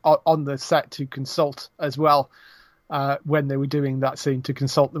on the set to consult as well. When they were doing that scene, to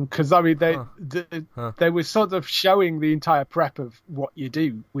consult them, because I mean they were sort of showing the entire prep of what you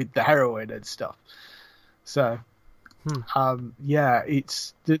do with the heroin and stuff. So that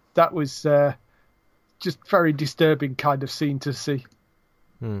was just very disturbing kind of scene to see.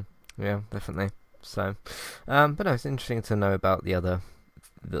 Yeah, definitely. So, but no, it's interesting to know about the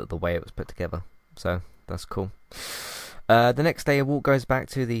way it was put together. So that's cool. The next day, Walt goes back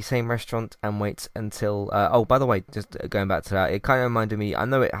to the same restaurant and waits until... by the way, just going back to that, it kind of reminded me... I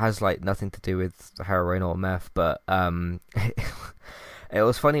know it has like nothing to do with heroin or meth, but it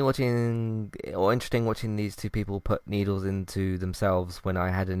was funny interesting watching these two people put needles into themselves when I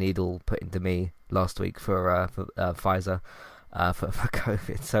had a needle put into me last week for Pfizer for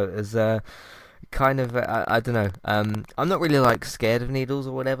COVID. So it was kind of... I don't know. I'm not really like scared of needles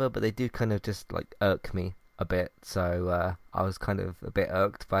or whatever, but they do kind of just like irk me a bit, so I was kind of a bit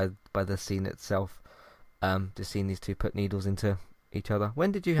irked by the scene itself, just seeing these two put needles into each other.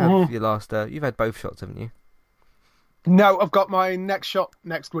 When did you have your last you've had both shots, haven't you? No, I've got my next shot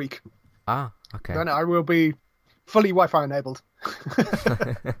next week. Okay. Then I will be fully Wi-Fi enabled.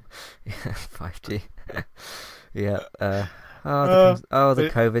 Yeah, 5G. Yeah. The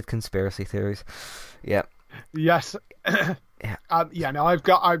COVID conspiracy theories. Yeah. Yes. Yeah. No,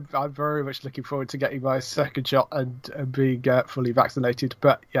 I'm very much looking forward to getting my second shot and being fully vaccinated.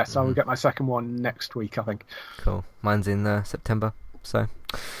 But yes, I will get my second one next week, I think. Cool. Mine's in September, so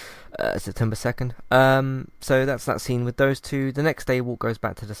September 2nd. So that's that scene with those two. The next day, Walt goes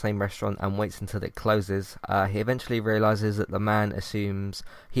back to the same restaurant and waits until it closes. He eventually realizes that the man assumes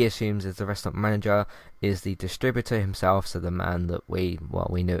is the restaurant manager is the distributor himself, so the man that we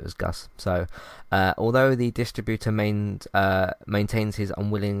knew it was Gus. So although the distributor maintains his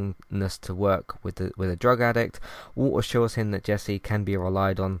unwillingness to work with a drug addict, Walt assures him that Jesse can be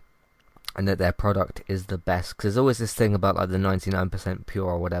relied on and that their product is the best. Because there's always this thing about like the 99% pure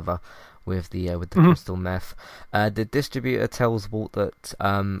or whatever with the crystal meth. The distributor tells Walt that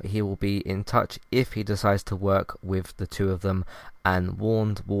he will be in touch if he decides to work with the two of them, and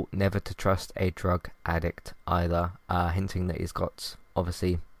warned Walt never to trust a drug addict either, hinting that he's got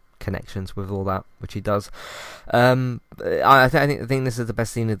obviously connections with all that, which he does. I think this is the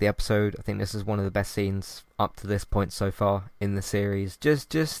best scene of the episode. I think this is one of the best scenes up to this point so far in the series.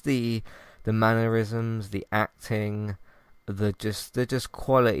 Just the mannerisms, the acting, the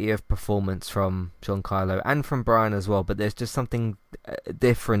quality of performance from Giancarlo and from Brian as well. But there's just something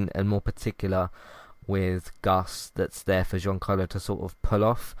different and more particular with Gus that's there for Giancarlo to sort of pull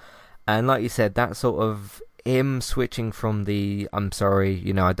off. And like you said, that sort of him switching from the "I'm sorry,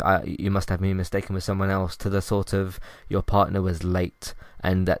 you must have me mistaken with someone else" to the sort of "your partner was late,"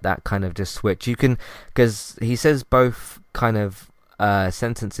 and that kind of just switch. You can, because he says both kind of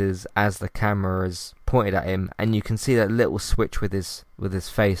sentences as the camera is pointed at him, and you can see that little switch with his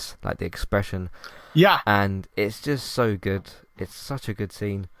face, like the expression. Yeah, and it's just so good. It's such a good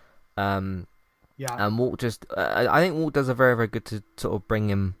scene. And Walt just, I think Walt does a very, very good to sort of bring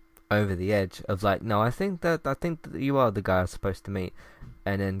him over the edge of like, no, I think that you are the guy I'm supposed to meet,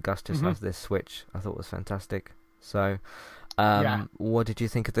 and then Gus just has this switch. I thought was fantastic. So, what did you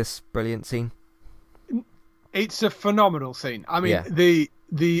think of this brilliant scene? It's a phenomenal scene. I mean,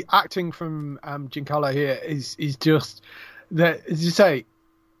 the acting from Giancarlo here is just that, as you say,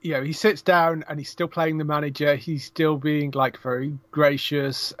 he sits down and he's still playing the manager. He's still being like very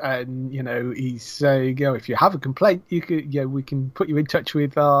gracious, and he's saying, if you have a complaint, you could, we can put you in touch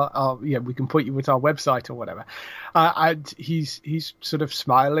with we can put you with our website or whatever. And he's sort of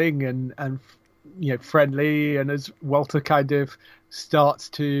smiling and friendly, and as Walter kind of starts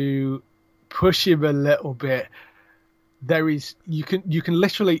to push him a little bit, you can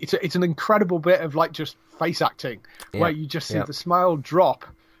literally, it's an incredible bit of like just face acting where you just see the smile drop,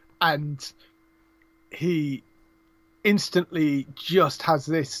 and he instantly just has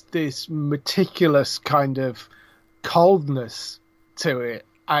this meticulous kind of coldness to it,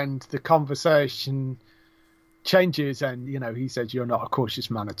 and the conversation changes, and he says, "You're not a cautious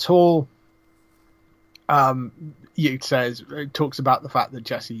man at all." Talks about the fact that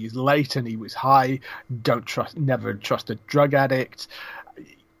Jesse is late and he was high. Never trust a drug addict.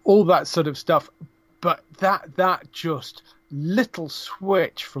 All that sort of stuff. But that just little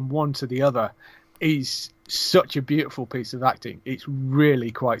switch from one to the other is such a beautiful piece of acting. It's really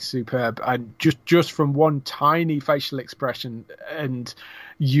quite superb, and just from one tiny facial expression, and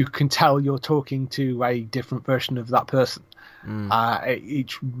you can tell you're talking to a different version of that person.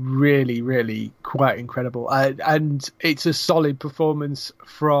 It's really, really quite incredible, and it's a solid performance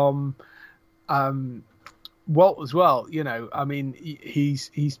from Walt as well. I mean,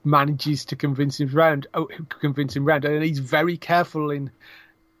 he's manages to convince him round, and he's very careful in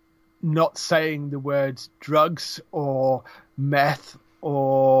not saying the words drugs or meth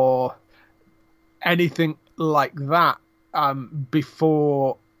or anything like that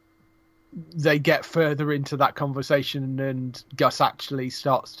before they get further into that conversation, and Gus actually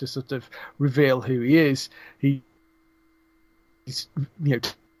starts to sort of reveal who he is. He's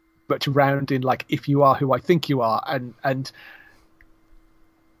much around in like, if you are who I think you are, and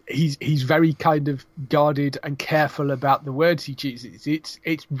he's very kind of guarded and careful about the words he chooses.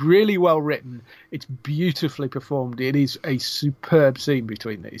 It's really well written. It's beautifully performed. It is a superb scene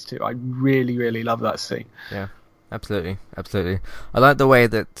between these two. I really, really love that scene. Yeah. Absolutely. I like the way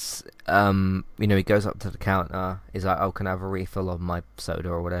that he goes up to the counter. He's like, "Oh, can I have a refill of my soda,"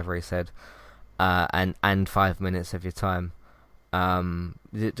 or whatever he said, and 5 minutes of your time.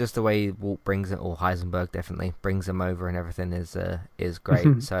 Just the way Walt brings it, or Heisenberg definitely brings him over, and everything is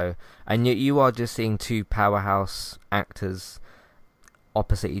great. So, and you are just seeing two powerhouse actors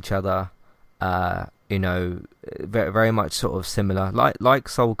opposite each other. you know, very, very much sort of similar, like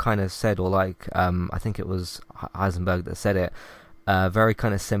Soul kind of said, or like I think it was Heisenberg that said it. Very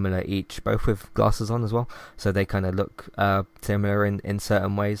kind of similar each, both with glasses on as well, so they kind of look similar in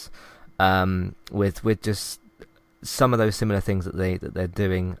certain ways. With just some of those similar things that they're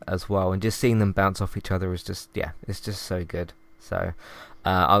doing as well, and just seeing them bounce off each other is just it's just so good. So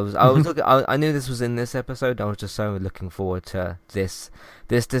I was looking, I knew this was in this episode. I was just so looking forward to this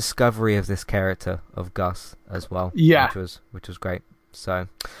discovery of this character of Gus as well. Yeah, which was great. So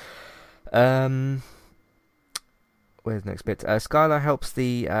where's the next bit? Skylar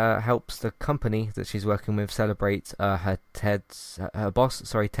helps the company that she's working with celebrate Ted's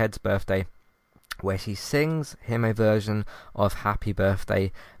birthday, where she sings him a version of "Happy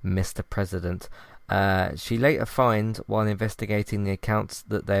Birthday, Mr. President." She later finds, while investigating the accounts,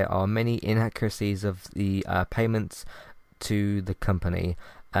 that there are many inaccuracies of the payments to the company.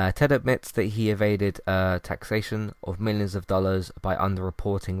 Ted admits that he evaded taxation of millions of dollars by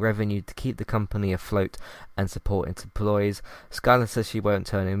underreporting revenue to keep the company afloat and support its employees. Skylar says she won't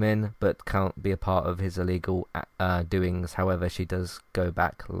turn him in, but can't be a part of his illegal doings. However, she does go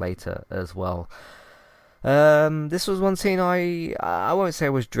back later as well. This was one scene I won't say I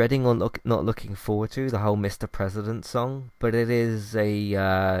was dreading or not looking forward to, the whole Mr. President song, but it is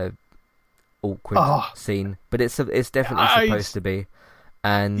a awkward scene. But it's definitely supposed to be.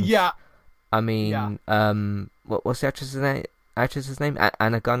 And I mean, what's the actress's name?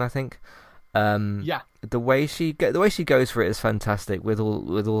 Anna Gunn, I think. The way she goes for it is fantastic, with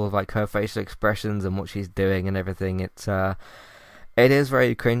all of like her facial expressions and what she's doing and everything. It is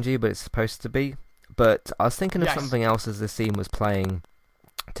very cringy, but it's supposed to be. But I was thinking of something else as this scene was playing,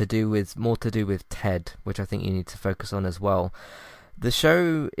 more to do with Ted, which I think you need to focus on as well. The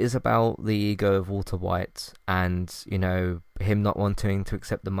show is about the ego of Walter White, and you know, him not wanting to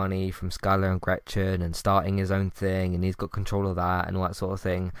accept the money from Skylar and Gretchen and starting his own thing, and he's got control of that and all that sort of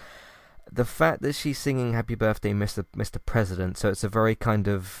thing. The fact that she's singing "Happy Birthday, Mr. President," so it's a very kind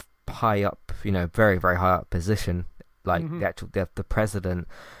of high up, you know, very, very high up position, like the president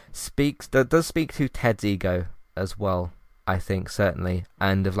does speak to Ted's ego as well, I think, certainly,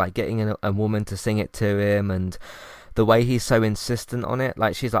 and of like getting a woman to sing it to him, and the way he's so insistent on it.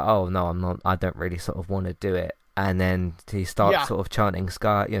 Like, she's like, "Oh no, I'm not. I don't really sort of want to do it," and then he starts sort of chanting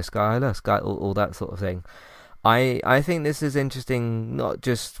Skylar, all that sort of thing. I think this is interesting, not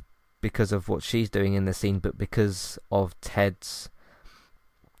just because of what she's doing in the scene, but because of Ted's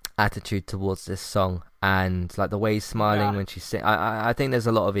attitude towards this song, and like the way he's smiling when she's singing. I think there's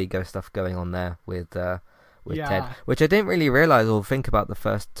a lot of ego stuff going on there with Ted, which I didn't really realize or think about the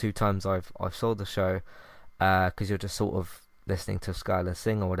first two times I saw the show, because you're just sort of listening to Skylar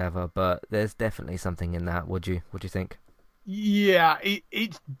sing or whatever. But there's definitely something in that. What do you think? Yeah,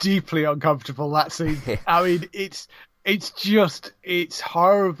 it's deeply uncomfortable, that scene. I mean, it's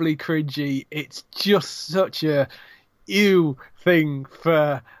horribly cringy. It's just such a ew thing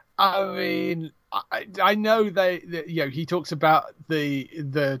for. I mean, I know he talks about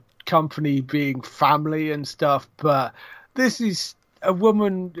the company being family and stuff, but this is a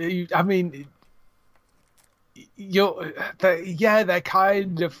woman who, I mean, they're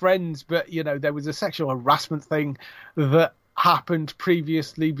kind of friends, but you know, there was a sexual harassment thing that happened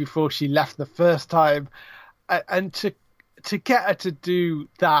previously before she left the first time, and to get her to do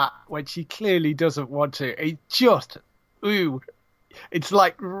that when she clearly doesn't want to, it just it's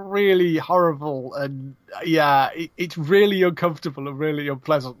like really horrible, and it's really uncomfortable and really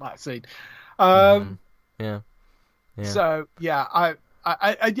unpleasant, that scene. So I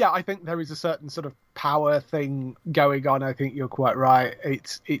think there is a certain sort of power thing going on. I think you're quite right.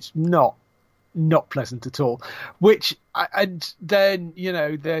 It's not pleasant at all. And then, you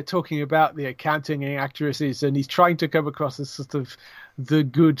know, they're talking about the accounting inaccuracies, and he's trying to come across as sort of the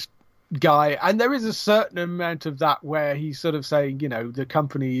good guy, and there is a certain amount of that where he's sort of saying, you know, the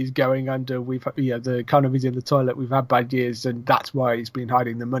company is going under, the economy's in the toilet, we've had bad years, and that's why he's been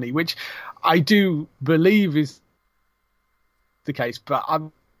hiding the money, which I do believe is the case, but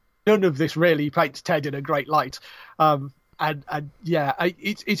none of this really paints Ted in a great light.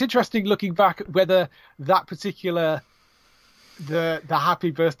 It's interesting looking back whether that particular the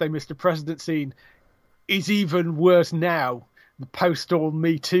Happy Birthday Mr. President scene is even worse now, the post all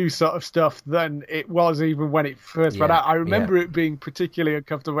Me Too sort of stuff, than it was even when it first went out. I remember it being particularly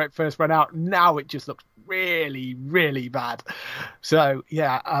uncomfortable when it first went out. Now it just looks really, really bad. So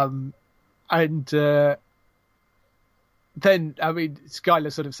then, I mean,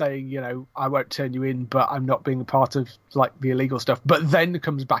 Skylar sort of saying, you know, I won't turn you in, but I'm not being a part of like the illegal stuff, but then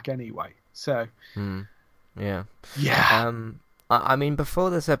comes back anyway. So I mean, before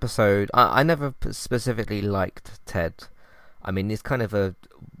this episode, I never specifically liked Ted. I mean, he's kind of a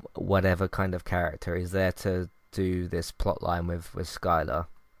whatever kind of character. He's there to do this plot line with Skylar.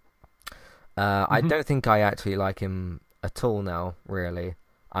 I don't think I actually like him at all now, really.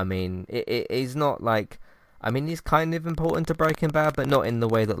 I mean, he's not like... I mean, he's kind of important to Breaking Bad, but not in the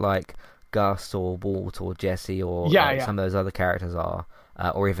way that, like, Gus or Walt or Jesse or some of those other characters are.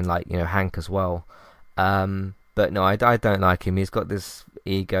 Or even, like, Hank as well. But no, I don't like him. He's got this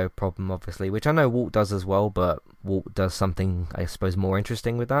ego problem, obviously, which I know Walt does as well, but Walt does something, I suppose, more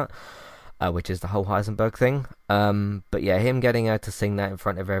interesting with that, which is the whole Heisenberg thing. But yeah, him getting her to sing that in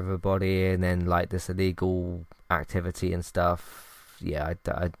front of everybody, and then, like, this illegal activity and stuff, yeah,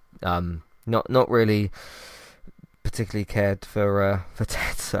 I not really particularly cared for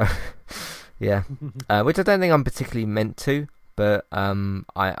Ted, so yeah, which I don't think I'm particularly meant to, but I'm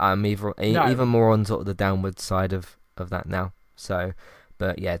even more on sort of the downward side of that now. So,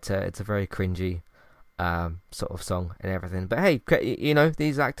 but yeah, it's a very cringy sort of song and everything. But hey,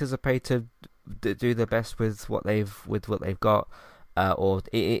 these actors are paid to do their best with what they've got, or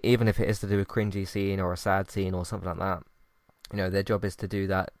even if it is to do a cringy scene or a sad scene or something like that. Their job is to do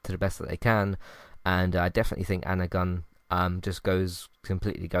that to the best that they can, and I definitely think Anna Gunn just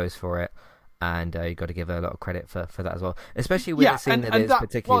completely goes for it, and you got to give her a lot of credit for that as well, especially with a scene that is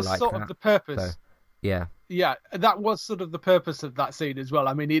particularly like that. Yeah, and that was sort of the purpose. So, yeah. Yeah, that was sort of the purpose of that scene as well.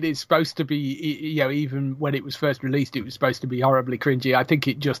 I mean, it is supposed to be, even when it was first released, it was supposed to be horribly cringy. I think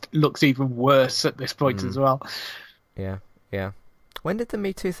it just looks even worse at this point as well. Yeah. When did the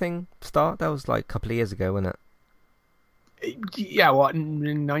Me Too thing start? That was like a couple of years ago, wasn't it? Yeah, what,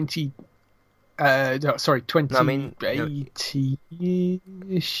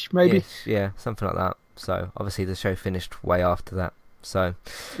 2080-ish, maybe? Yeah, something like that. So, obviously the show finished way after that. So,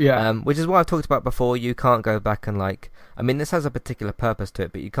 yeah. Which is what I've talked about before. You can't go back and this has a particular purpose to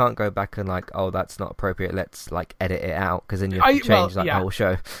it, but you can't go back and oh, that's not appropriate, let's edit it out, because then you have to change the whole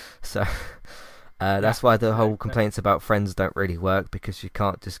show. So, that's why the whole complaints about Friends don't really work, because you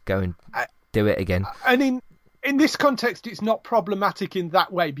can't just go and do it again. And in this context, it's not problematic in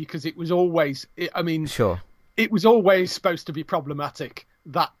that way, because it was always, sure, it was always supposed to be problematic,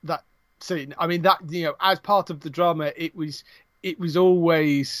 that scene. I mean, that, as part of the drama, it was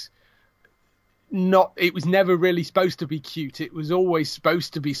always not, it was never really supposed to be cute. It was always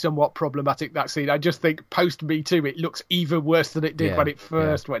supposed to be somewhat problematic, that scene. I just think post Me Too, it looks even worse than it did when it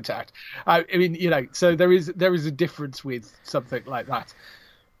first went out. I mean, so there is a difference with something like that.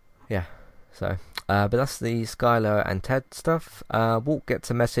 Yeah. So, but that's the Skylar and Ted stuff. Walt gets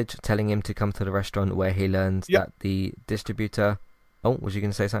a message telling him to come to the restaurant, where he learns that the distributor... Oh, was you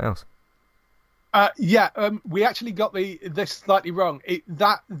going to say something else? We actually got this slightly wrong.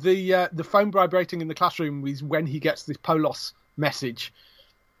 The phone vibrating in the classroom was when he gets this Polos message.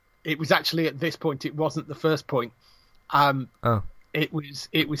 It was actually at this point. It wasn't the first point. It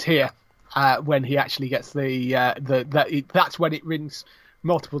was here when he actually gets that's when it rings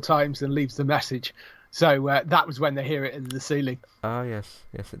multiple times and leaves the message. So that was when they hear it in the ceiling. Oh, yes,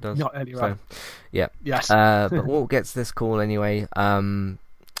 it does. Not earlier on. Yeah. Yes. But Walt gets this call anyway, to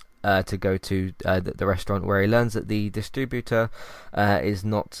go to the restaurant, where he learns that the distributor is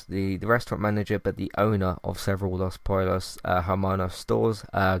not the restaurant manager, but the owner of several Los Pollos Hermanos stores,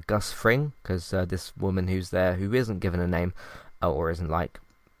 Gus Fring, because this woman who's there, who isn't given a name, or isn't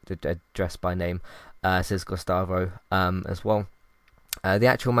addressed by name, says Gustavo as well. The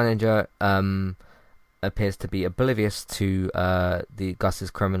actual manager appears to be oblivious to the Gus's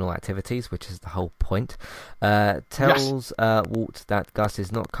criminal activities, which is the whole point. Tells Walt that Gus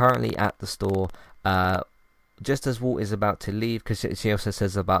is not currently at the store. Just as Walt is about to leave, because she also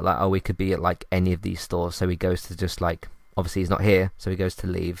says about we could be at any of these stores. So he goes to just obviously he's not here, so he goes to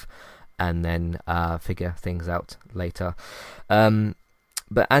leave, and then figure things out later.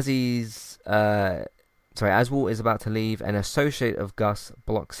 But as as Walt is about to leave, an associate of Gus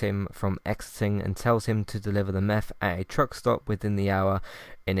blocks him from exiting and tells him to deliver the meth at a truck stop within the hour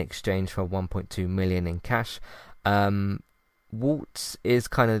in exchange for $1.2 million in cash. Walt is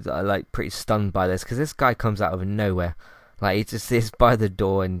kind of pretty stunned by this, because this guy comes out of nowhere. He just is by the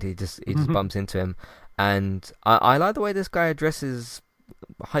door, and he just bumps into him. And I like the way this guy addresses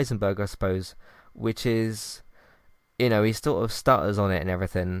Heisenberg, I suppose, which is... he sort of stutters on it and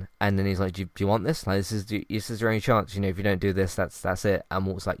everything, and then he's like, do you want this? This is your only chance. If you don't do this, that's it. And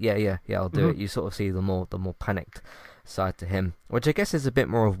Walt's like, yeah, I'll do it. You sort of see the more panicked side to him, which I guess is a bit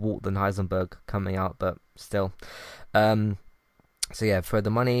more of Walt than Heisenberg coming out, but still. So yeah, for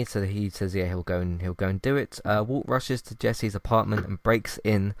the money, so he says he'll go and do it. Walt rushes to Jesse's apartment and breaks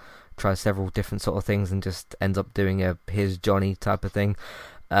in, tries several different sort of things and just ends up doing a here's Johnny type of thing,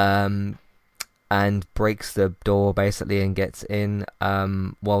 and breaks the door basically and gets in,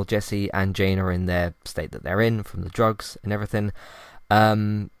 while Jesse and Jane are in their state that they're in from the drugs and everything,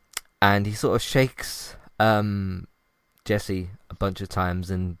 and he sort of shakes Jesse a bunch of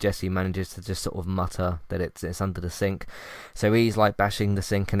times, and Jesse manages to just sort of mutter that it's under the sink. So he's like bashing the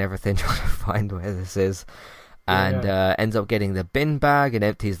sink and everything, trying to find where this is, and ends up getting the bin bag and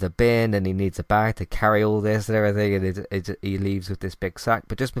empties the bin, and he needs a bag to carry all this and everything, and he leaves with this big sack.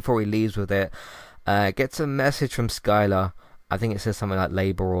 But just before he leaves with it, gets a message from Skylar. I think it says something like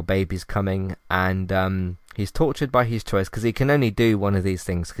labor or baby's coming, and he's tortured by his choice because he can only do one of these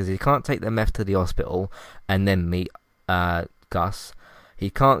things, because he can't take the meth to the hospital and then meet Gus. He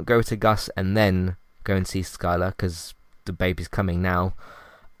can't go to Gus and then go and see Skylar because the baby's coming now.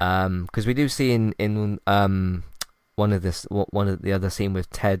 Because we do see in one of the other scene with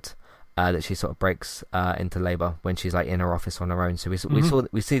Ted that she sort of breaks into labour when she's like in her office on her own. So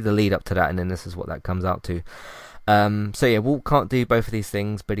we see the lead up to that, and then this is what that comes out to. So yeah, Walt can't do both of these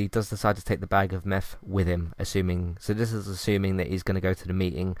things, but he does decide to take the bag of meth with him, assuming that he's going to go to the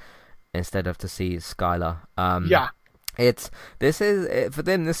meeting instead of to see Skylar. For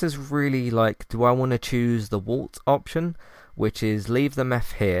them, this is really like, do I want to choose the Walt option, which is leave the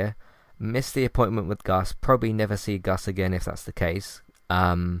meth here, miss the appointment with Gus, probably never see Gus again if that's the case,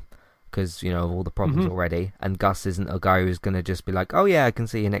 because you know of all the problems already, and Gus isn't a guy who's going to just be like, oh yeah, I can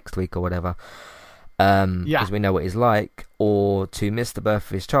see you next week or whatever, because we know what he's like, or to miss the birth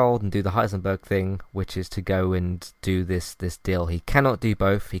of his child and do the Heisenberg thing, which is to go and do this deal. He cannot do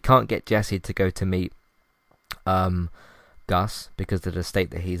both. He can't get Jesse to go to meet Gus because of the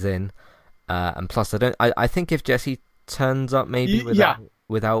state that he's in, and plus I think if Jesse turns up maybe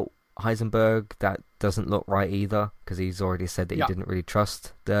without Heisenberg, that doesn't look right either, because he's already said that he didn't really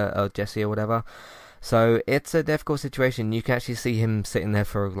trust the Jesse or whatever. So it's a difficult situation. You can actually see him sitting there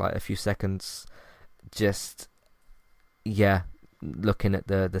for like a few seconds, just looking at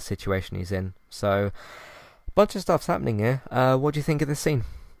the situation he's in. So a bunch of stuff's happening here. What do you think of this scene?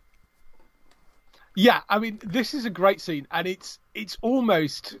 Yeah, I mean, this is a great scene, and it's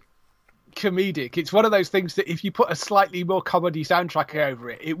almost comedic. It's one of those things that if you put a slightly more comedy soundtrack over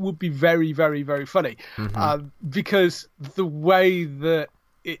it, it would be very, very, very funny. Because the way that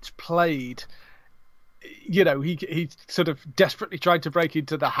it's played, you know, he sort of desperately tried to break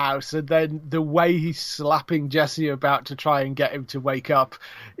into the house, and then the way he's slapping Jesse about to try and get him to wake up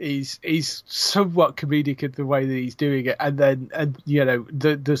is somewhat comedic in the way that he's doing it. And then, you know,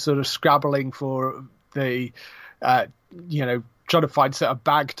 the sort of scrabbling for the, trying to find a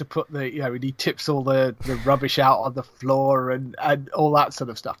bag to put the, you know, and he tips all the rubbish out on the floor and all that sort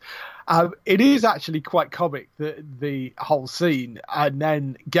of stuff. It is actually quite comic, the whole scene, and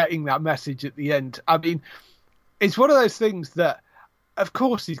then getting that message at the end. I mean, it's one of those things that, of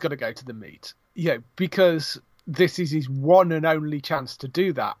course, he's got to go to the meet, because this is his one and only chance to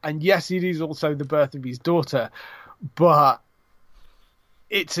do that. And yes, it is also the birth of his daughter, but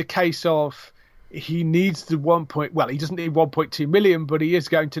it's a case of he needs the he doesn't need 1.2 million, but he is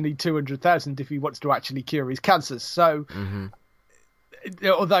going to need 200,000 if he wants to actually cure his cancers. So,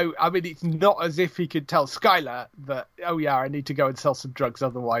 although, I mean, it's not as if he could tell Skylar that, oh yeah, I need to go and sell some drugs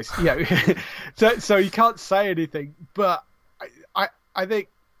otherwise, so he can't say anything. But I think,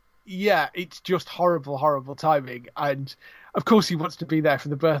 it's just horrible, horrible timing. And of course he wants to be there for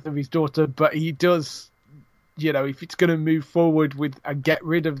the birth of his daughter, but he does, if it's going to move forward with and get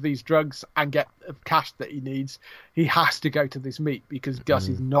rid of these drugs and get the cash that he needs, he has to go to this meet, because Gus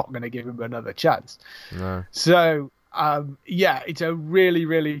is not going to give him another chance. No. So, it's a really,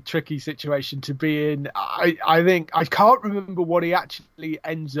 really tricky situation to be in. I think I can't remember what he actually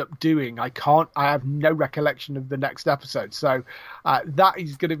ends up doing. I have no recollection of the next episode. So that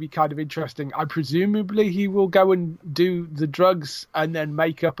is going to be kind of interesting. I presumably he will go and do the drugs and then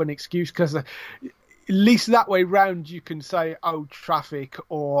make up an excuse, because at least that way round you can say, oh, traffic,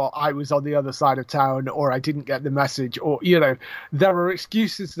 or I was on the other side of town, or I didn't get the message, or, there are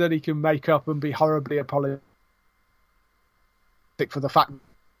excuses that he can make up and be horribly apologetic for the fact.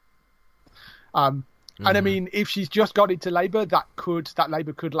 And I mean, if she's just got into labour, that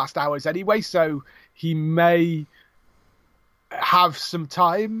labour could last hours anyway, so he may have some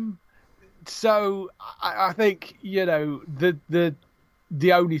time. So I think,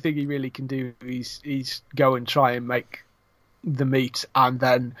 the only thing he really can do is go and try and make the meet, and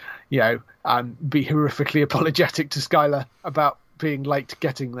then, be horrifically apologetic to Skylar about being late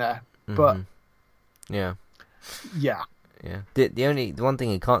getting there. But yeah. The one thing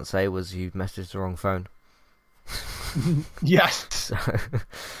he can't say was you messaged the wrong phone. Yes. So,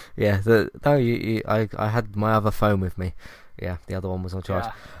 yeah. I had my other phone with me. Yeah, the other one was on charge.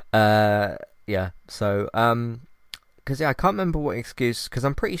 Yeah. So, because I can't remember what excuse. Because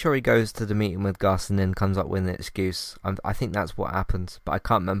I'm pretty sure he goes to the meeting with Gus and then comes up with an excuse. I think that's what happens, but I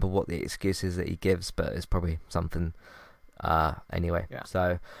can't remember what the excuse is that he gives. But it's probably something. Anyway. Yeah.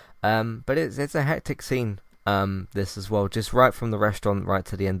 So, but it's a hectic scene. This as well, just right from the restaurant right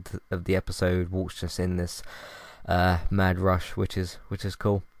to the end of the episode. Walt's just in this mad rush, which is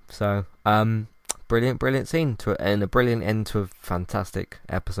cool. So, brilliant scene and a brilliant end to a fantastic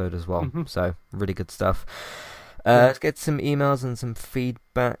episode as well. Mm-hmm. So, really good stuff. Let's get some emails and some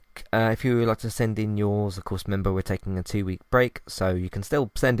feedback. If you would like to send in yours, of course, remember we're taking a 2-week break, so you can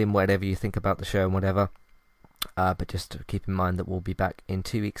still send in whatever you think about the show and whatever. But just keep in mind that we'll be back in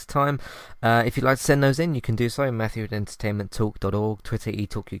 2 weeks' time. If you'd like to send those in, you can do so. Matthew at entertainmenttalk.org, Twitter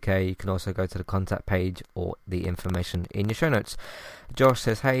eTalkUK. You can also go to the contact page or the information in your show notes. Josh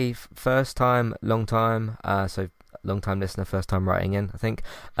says, hey, first time, long time. So long time listener, first time writing in, I think.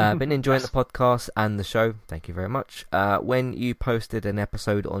 Been enjoying the podcast and the show. Thank you very much. When you posted an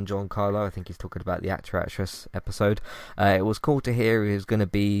episode on Giancarlo, I think he's talking about the actor-actress episode, it was cool to hear he was going to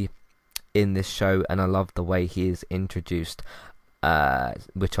be in this show, and I love the way he is introduced,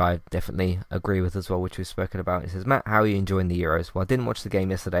 which I definitely agree with as well, which we've spoken about. It says, Matt, how are you enjoying the Euros? Well, I didn't watch the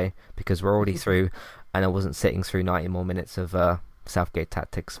game yesterday because we're already through, and I wasn't sitting through 90 more minutes of Southgate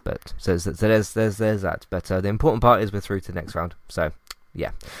tactics, but so there's that. But the important part is we're through to the next round, so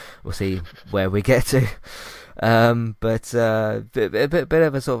yeah, we'll see where we get to. But a bit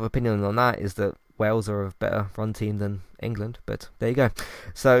of a sort of opinion on that is that Wales are a better run team than England, but there you go.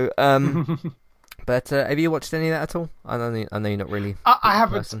 So, but have you watched any of that at all? I know you're not really. I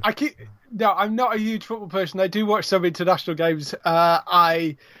haven't. I'm not a huge football person. I do watch some international games.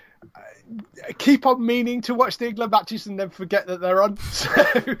 I keep on meaning to watch the England matches and then forget that they're on. So,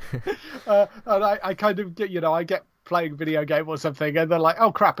 and I kind of get, I get playing a video game or something and they're like, oh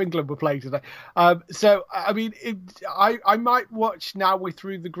crap, England were playing today. So I mean, I might watch now we're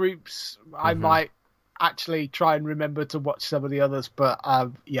through the groups. I might actually try and remember to watch some of the others, but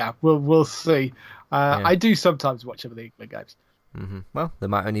yeah, we'll see. I do sometimes watch some of the England games. Well, there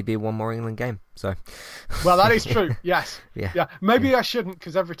might only be one more England game, so. Well, that is true. Yes. Yeah. Maybe I shouldn't,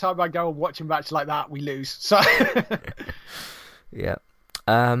 because every time I go and watch a match like that, we lose. So. Yeah.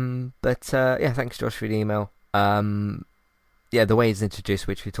 But yeah, thanks, Josh, for the email. Yeah, the way it's introduced,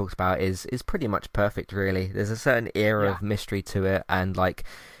 which we talked about, is pretty much perfect, really. There's a certain era of mystery to it, and like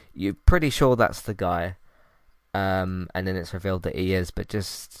you're pretty sure that's the guy, and then it's revealed that he is. But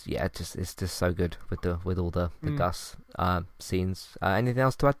it's just so good with all the Gus scenes. Anything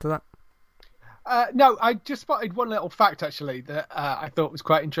else to add to that? No, I just spotted one little fact actually that I thought was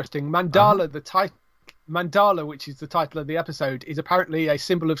quite interesting. Mandala, the title. Mandala, which is the title of the episode, is apparently a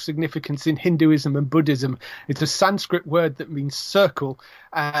symbol of significance in Hinduism and Buddhism. It's a Sanskrit word that means circle.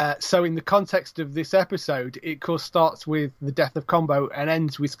 So in the context of this episode, it of course starts with the death of Combo and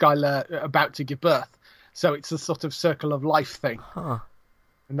ends with Skylar about to give birth. So it's a sort of circle of life thing. Huh.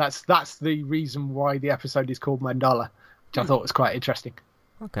 And that's the reason why the episode is called Mandala, which I thought was quite interesting.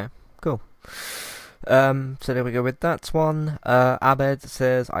 Okay, cool. So there we go with that one. Abed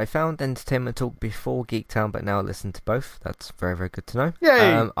says, I found Entertainment Talk before Geektown, but now listen to both. That's very, very good to know.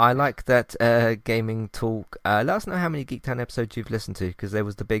 Yay! I like that Gaming Talk. Let us know how many Geektown episodes you've listened to, because there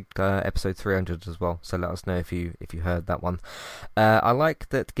was the big episode 300 as well. So let us know if you heard that one. I like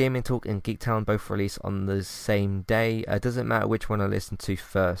that Gaming Talk and Geektown both release on the same day. Doesn't matter which one I listen to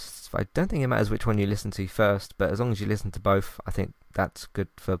first. I don't think it matters which one you listen to first, but as long as you listen to both, I think that's good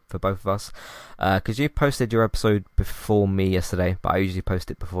for both of us, because you posted your episode before me yesterday, but I usually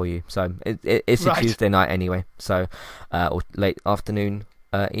post it before you, so it's a Tuesday night anyway, so or late afternoon,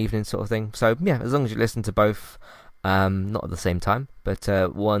 evening sort of thing. So yeah, as long as you listen to both, not at the same time, but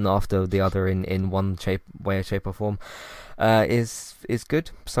one after the other in one way, shape or form, is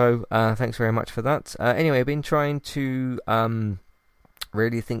good. So thanks very much for that. Anyway, I've been trying to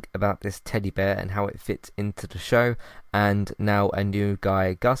really think about this teddy bear and how it fits into the show, and now a new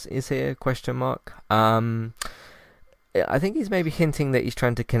guy, Gus, is here, ? I think he's maybe hinting that he's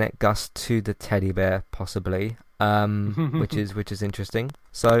trying to connect Gus to the teddy bear, possibly, which is interesting.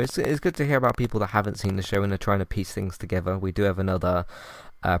 So it's good to hear about people that haven't seen the show and are trying to piece things together. We do have another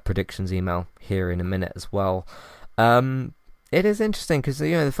predictions email here in a minute as well. It is interesting because,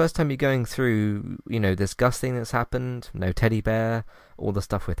 the first time you're going through, this Gus thing that's happened, no teddy bear, all the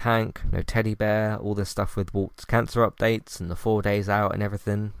stuff with Hank, no teddy bear, all the stuff with Walt's cancer updates and the 4 days out and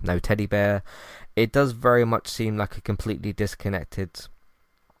everything, no teddy bear. It does very much seem like a completely disconnected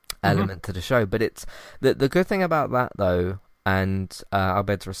element to the show. But it's the good thing about that though, and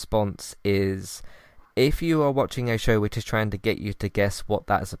Abed's response is, if you are watching a show which is trying to get you to guess what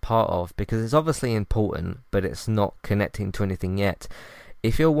that is a part of, because it's obviously important, but it's not connecting to anything yet.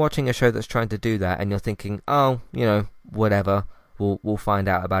 If you're watching a show that's trying to do that and you're thinking, oh, whatever, we'll find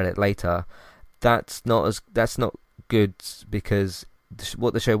out about it later, that's not good, because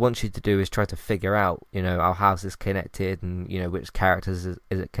what the show wants you to do is try to figure out, how is this connected, and which characters is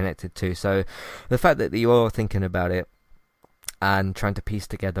it connected to. So the fact that you are thinking about it and trying to piece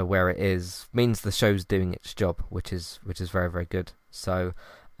together where it is means the show's doing its job, which is very, very good. So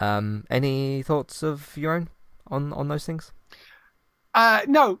any thoughts of your own on those things?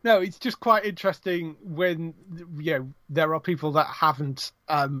 No, it's just quite interesting when there are people that haven't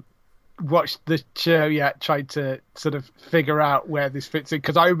watched the show yet, tried to sort of figure out where this fits in,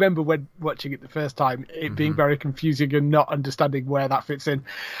 because I remember when watching it the first time it being very confusing and not understanding where that fits in.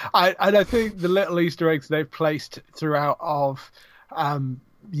 And I think the little Easter eggs they've placed throughout of the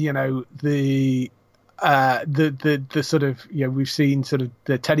sort of, we've seen sort of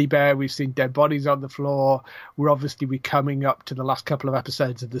the teddy bear, we've seen dead bodies on the floor, we're coming up to the last couple of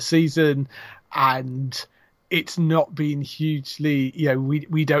episodes of the season, and it's not been hugely,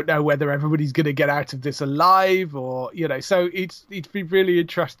 we don't know whether everybody's going to get out of this alive, or so it's been really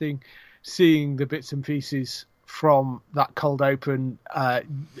interesting seeing the bits and pieces from that cold open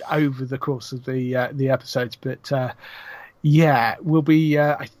over the course of the episodes. But we'll be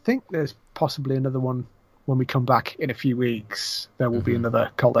I think there's possibly another one when we come back in a few weeks. There will be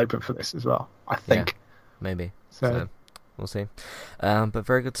another cold open for this as well, I think. Maybe so we'll see. But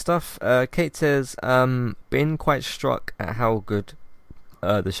very good stuff. Kate says, been quite struck at how good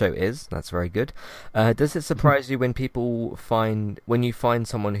the show is. That's very good. Does it surprise you when you find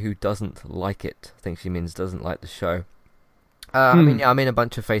someone who doesn't like it? I think she means doesn't like the show. I'm in a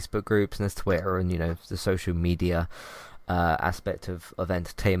bunch of Facebook groups, and there's Twitter, and the social media aspect of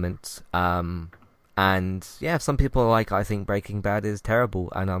entertainment. And some people are like, I think Breaking Bad is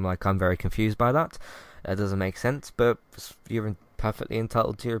terrible, and I'm very confused by that. That doesn't make sense, but you're perfectly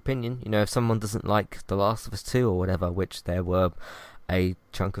entitled to your opinion. If someone doesn't like The Last of Us 2 or whatever, which there were a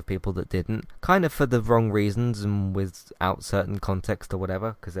chunk of people that didn't, kind of for the wrong reasons and without certain context or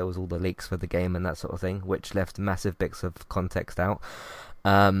whatever, because there was all the leaks for the game and that sort of thing, which left massive bits of context out.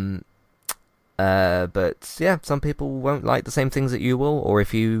 But some people won't like the same things that you will, or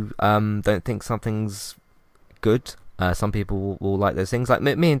if you don't think something's good, some people will like those things. Like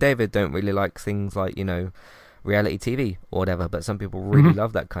me and David don't really like things like reality TV or whatever, but some people really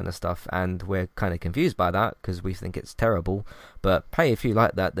love that kind of stuff, and we're kind of confused by that because we think it's terrible. But hey, if you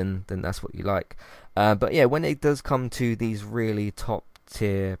like that, then that's what you like. But when it does come to these really top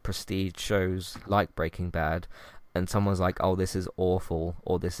tier prestige shows like Breaking Bad, and someone's like, oh, this is awful,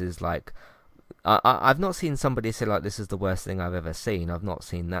 or this is like, I've not seen somebody say like, this is the worst thing I've ever seen. I've not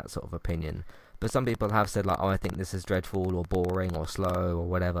seen that sort of opinion. But some people have said like, oh, I think this is dreadful or boring or slow or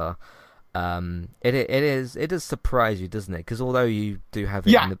whatever. It does surprise you, doesn't it? Because although you do have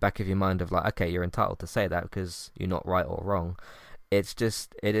it in the back of your mind of like, okay, you're entitled to say that because you're not right or wrong, it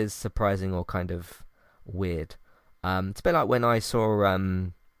is surprising or kind of weird. It's a bit like when I saw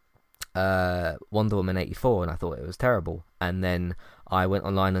Wonder Woman 84 and I thought it was terrible, and then I went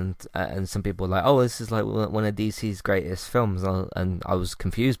online and some people were like, oh, this is like one of DC's greatest films, and I was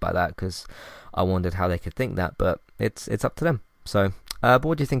confused by that because I wondered how they could think that, but it's up to them. So, but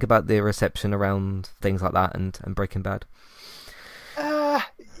what do you think about the reception around things like that and Breaking Bad? I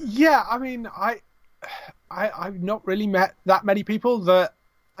mean, I've not really met that many people that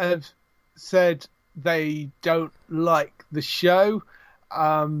have said they don't like the show.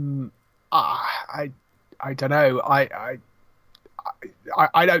 I don't know. I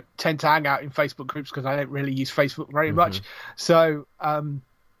don't tend to hang out in Facebook groups because I don't really use Facebook very much. So,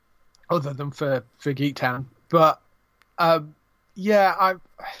 other than for Geek Town, but I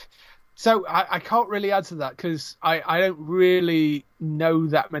can't really answer that because I don't really know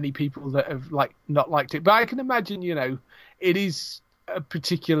that many people that have like not liked it. But I can imagine, it is a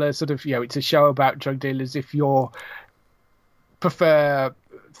particular sort of, it's a show about drug dealers. If you prefer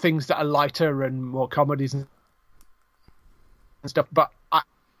things that are lighter and more comedies and stuff, but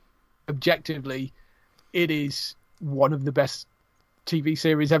objectively, it is one of the best TV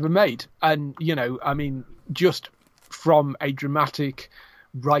series ever made. And I mean, just from a dramatic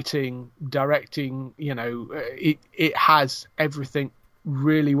writing, directing, it has everything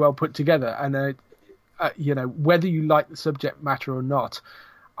really well put together. And whether you like the subject matter or not,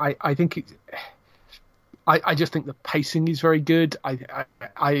 I think I just think the pacing is very good. I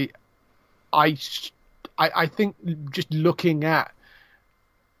think just looking at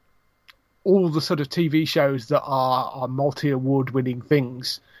all the sort of TV shows that are multi-award winning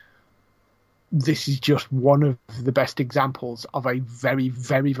things, this is just one of the best examples of a very,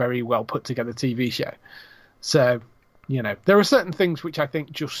 very, very well put together TV show. So, there are certain things which I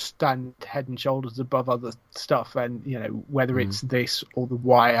think just stand head and shoulders above other stuff. And, whether it's this or The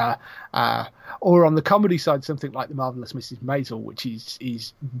Wire, or on the comedy side, something like The Marvelous Mrs. Maisel, which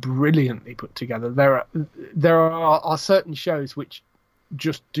is brilliantly put together. There are certain shows which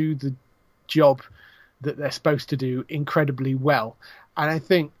just do the job that they're supposed to do incredibly well. And I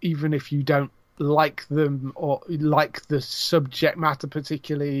think even if you don't like them or like the subject matter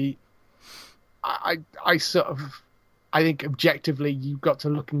particularly, I think objectively you've got to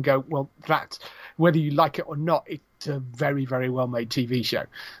look and go, well, that's, whether you like it or not, it's a very, very well made TV show.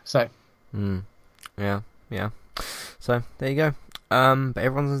 So yeah, so there you go. But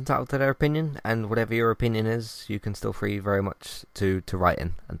everyone's entitled to their opinion, and whatever your opinion is, you can still free very much to write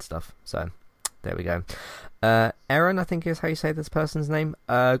in and stuff. So there we go. Aaron, I think is how you say this person's name,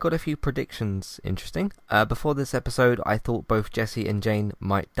 got a few predictions. Interesting. Before this episode, I thought both Jesse and Jane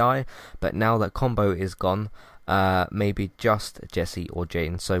might die, but now that Combo is gone, maybe just Jesse or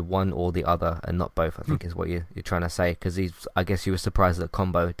Jane, so one or the other and not both, I think is what you're trying to say, because I guess you were surprised that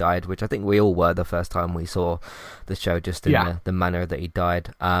Combo died, which I think we all were the first time we saw the show, just in the manner that he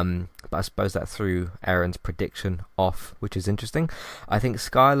died. But I suppose that threw Aaron's prediction off, which is interesting. I think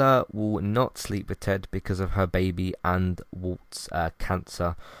Skylar will not sleep with Ted because of her baby and Walt's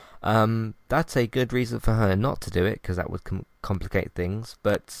cancer. That's a good reason for her not to do it, because that would complicate things,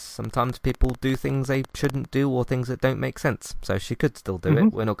 but sometimes people do things they shouldn't do, or things that don't make sense, so she could still do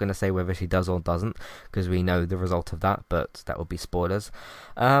it. We're not going to say whether she does or doesn't, because we know the result of that, but that would be spoilers.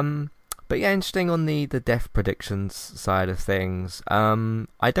 But yeah, interesting on the death predictions side of things.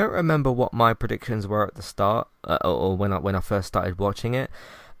 I don't remember what my predictions were at the start, or when I first started watching it.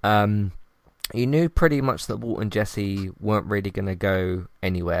 You knew pretty much that Walt and Jesse weren't really going to go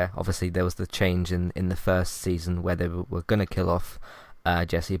anywhere. Obviously, there was the change in the first season where they were going to kill off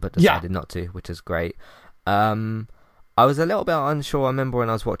Jesse, but decided not to, which is great. I was a little bit unsure, I remember when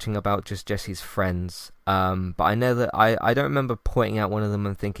I was watching, about just Jesse's friends. But I know that I don't remember pointing out one of them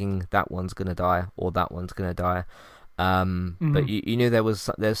and thinking that one's going to die or that one's going to die. But you knew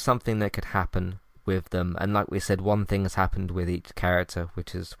there's something that could happen with them, and like we said, one thing has happened with each character,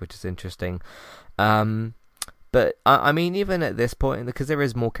 which is interesting. But I mean, even at this point, because there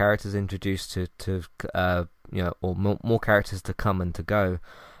is more characters introduced to or more characters to come and to go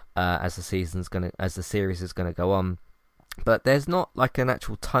as the series is gonna go on. But there's not like an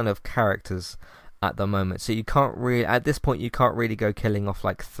actual ton of characters at the moment, so you can't really, at this point, you can't really go killing off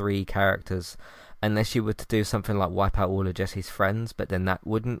like 3 characters. Unless you were to do something like wipe out all of Jesse's friends, but then that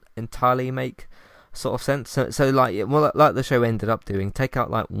wouldn't entirely make sort of sense. So like the show ended up doing, take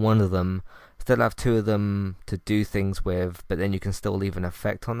out like one of them, still have 2 of them to do things with, but then you can still leave an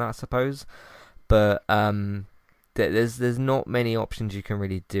effect on that, I suppose. But there's not many options you can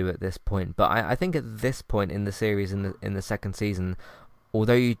really do at this point. But I think at this point in the series, in the second season,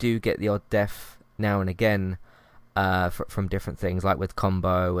 although you do get the odd death now and again, from different things, like with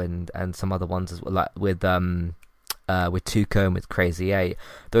Combo and some other ones as well, like with Tuco and with Crazy 8,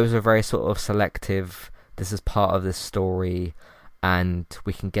 those are very sort of selective. This is part of this story, and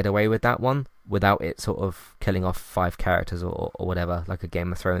we can get away with that one without it sort of killing off 5 characters or whatever, like a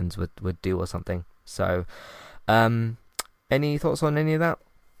Game of Thrones would do or something. So, any thoughts on any of that,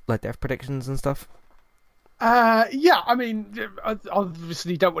 like death predictions and stuff? Yeah, I mean, I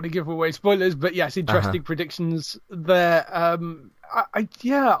obviously don't want to give away spoilers, but yes, interesting predictions there. I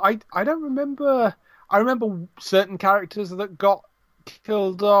don't remember. I remember certain characters that got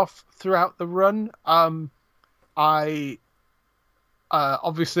killed off throughout the run.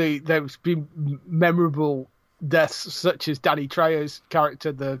 Obviously there's been memorable deaths, such as Danny Trejo's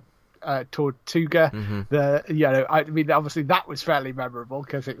character, the Tortuga. I mean, obviously that was fairly memorable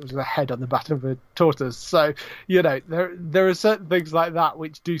because it was the head on the back of a tortoise. So there are certain things like that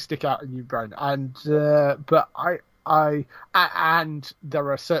which do stick out in your brain, and but and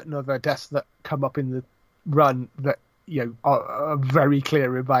there are certain other deaths that come up in the run that are very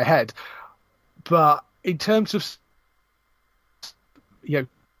clear in my head. But in terms of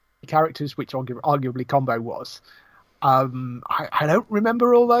characters, which arguably Combo was, I don't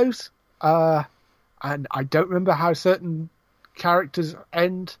remember all those, and I don't remember how certain characters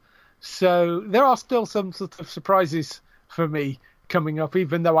end. So there are still some sort of surprises for me coming up,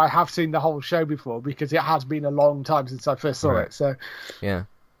 even though I have seen the whole show before, because it has been a long time since I first saw it. So yeah.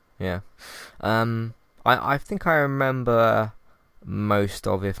 I think I remember most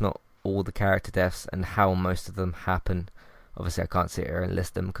of, if not all, the character deaths and how most of them happen. Obviously, I can't sit here and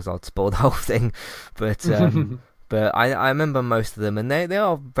list them because I'd spoil the whole thing. But but I remember most of them, and they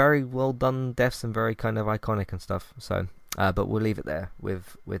are very well done deaths and very kind of iconic and stuff. So, but we'll leave it there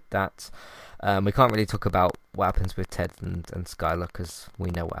with that. We can't really talk about what happens with Ted and Skylar because we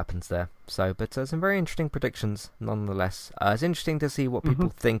know what happens there. So, but some very interesting predictions nonetheless. It's interesting to see what people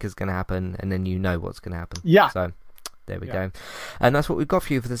think is going to happen, and then you know what's going to happen. Yeah. So there we go. And that's what we've got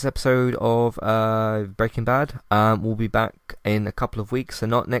for you for this episode of Breaking Bad. We'll be back in a couple of weeks, so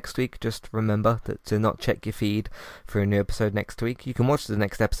not next week. Just remember to not check your feed for a new episode next week. You can watch the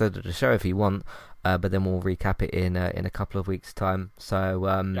next episode of the show if you want. But then we'll recap it in a couple of weeks' time. So,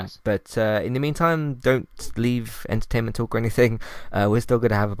 but in the meantime, don't leave Entertainment Talk or anything. We're still going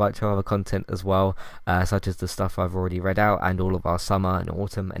to have a bunch of other content as well, such as the stuff I've already read out and all of our summer and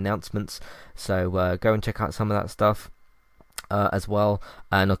autumn announcements. So go and check out some of that stuff as well.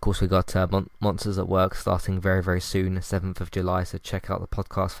 And of course, we got Monsters at Work starting very, very soon, 7th of July. So check out the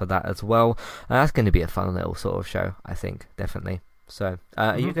podcast for that as well. That's going to be a fun little sort of show, I think, definitely. So,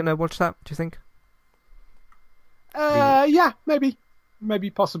 are you going to watch that? Do you think? Yeah, maybe,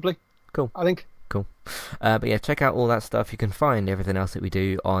 possibly. Cool. I think. Cool. But yeah, check out all that stuff. You can find everything else that we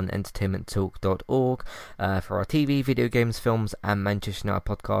do on entertainmenttalk.org for our TV, video games, films, and Manchester United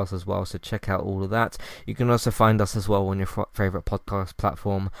podcast as well. So check out all of that. You can also find us as well on your favourite podcast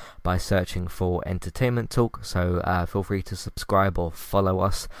platform by searching for Entertainment Talk. So feel free to subscribe or follow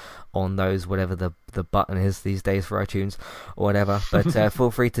us on those, whatever the button is these days for iTunes or whatever. But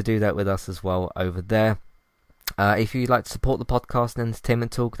feel free to do that with us as well over there. If you'd like to support the podcast and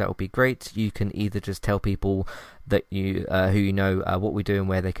Entertainment Talk, that would be great. You can either just tell people that you who you know what we do and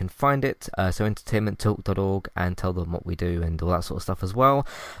where they can find it, so entertainmenttalk.org, and tell them what we do and all that sort of stuff as well.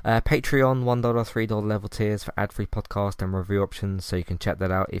 Patreon, $1, $3 level tiers for ad-free podcast and review options, so you can check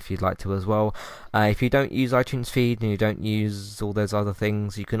that out if you'd like to as well. If you don't use iTunes feed and you don't use all those other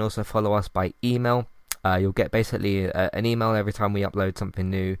things, you can also follow us by email. You'll get basically an email every time we upload something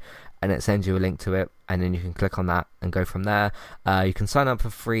new, and it sends you a link to it, and then you can click on that and go from there. You can sign up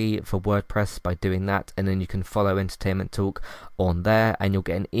for free for WordPress by doing that, and then you can follow Entertainment Talk on there, and you'll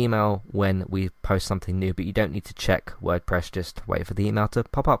get an email when we post something new, but you don't need to check WordPress, just wait for the email to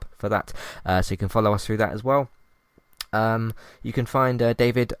pop up for that. So you can follow us through that as well. You can find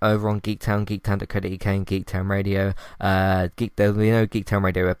David over on Geektown, geektown.co.uk, and Geektown Radio. There'll be no Geektown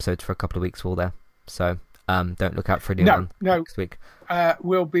Radio episodes for a couple of weeks, will there? So don't look out for a new one next week.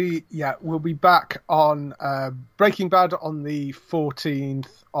 We'll be back on Breaking Bad on the 14th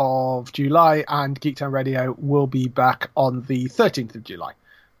of July, and Geektown Radio will be back on the 13th of July.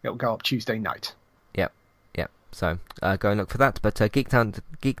 It'll go up Tuesday night. Yep. So go and look for that. But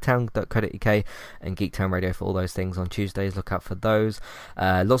geektown.co.uk and Geektown Radio for all those things on Tuesdays. Look out for those.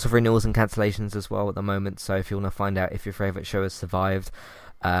 Lots of renewals and cancellations as well at the moment. So if you want to find out if your favourite show has survived,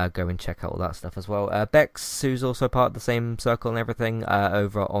 go and check out all that stuff as well. Bex, who's also part of the same circle and everything,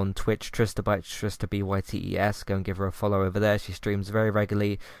 over on Twitch, Trista Bytes, Trista BYTES. Go and give her a follow over there. She streams very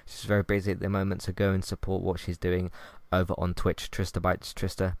regularly. She's very busy at the moment, so go and support what she's doing over on Twitch, Trista Bytes,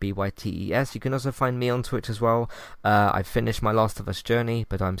 Trista BYTES. You can also find me on Twitch as well. I've finished my Last of Us journey,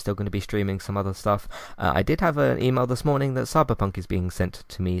 but I'm still going to be streaming some other stuff. I did have an email this morning that Cyberpunk is being sent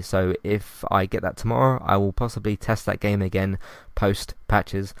to me, so if I get that tomorrow, I will possibly test that game again post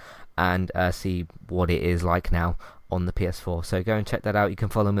patches and see what it is like now on the PS4. So go and check that out. You can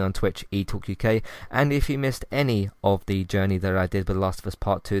follow me on Twitch, eTalkUK. And if you missed any of the journey that I did with The Last of Us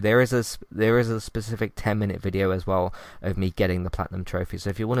Part 2, there is a specific 10-minute video as well of me getting the Platinum Trophy. So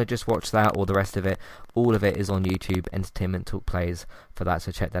if you want to just watch that or the rest of it, all of it is on YouTube. Entertainment Talk plays for that,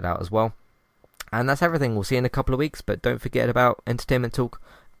 so check that out as well. And that's everything. We'll see you in a couple of weeks, but don't forget about Entertainment Talk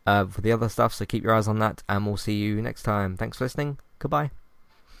for the other stuff, so keep your eyes on that, and we'll see you next time. Thanks for listening. Goodbye.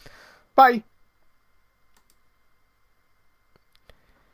 Bye.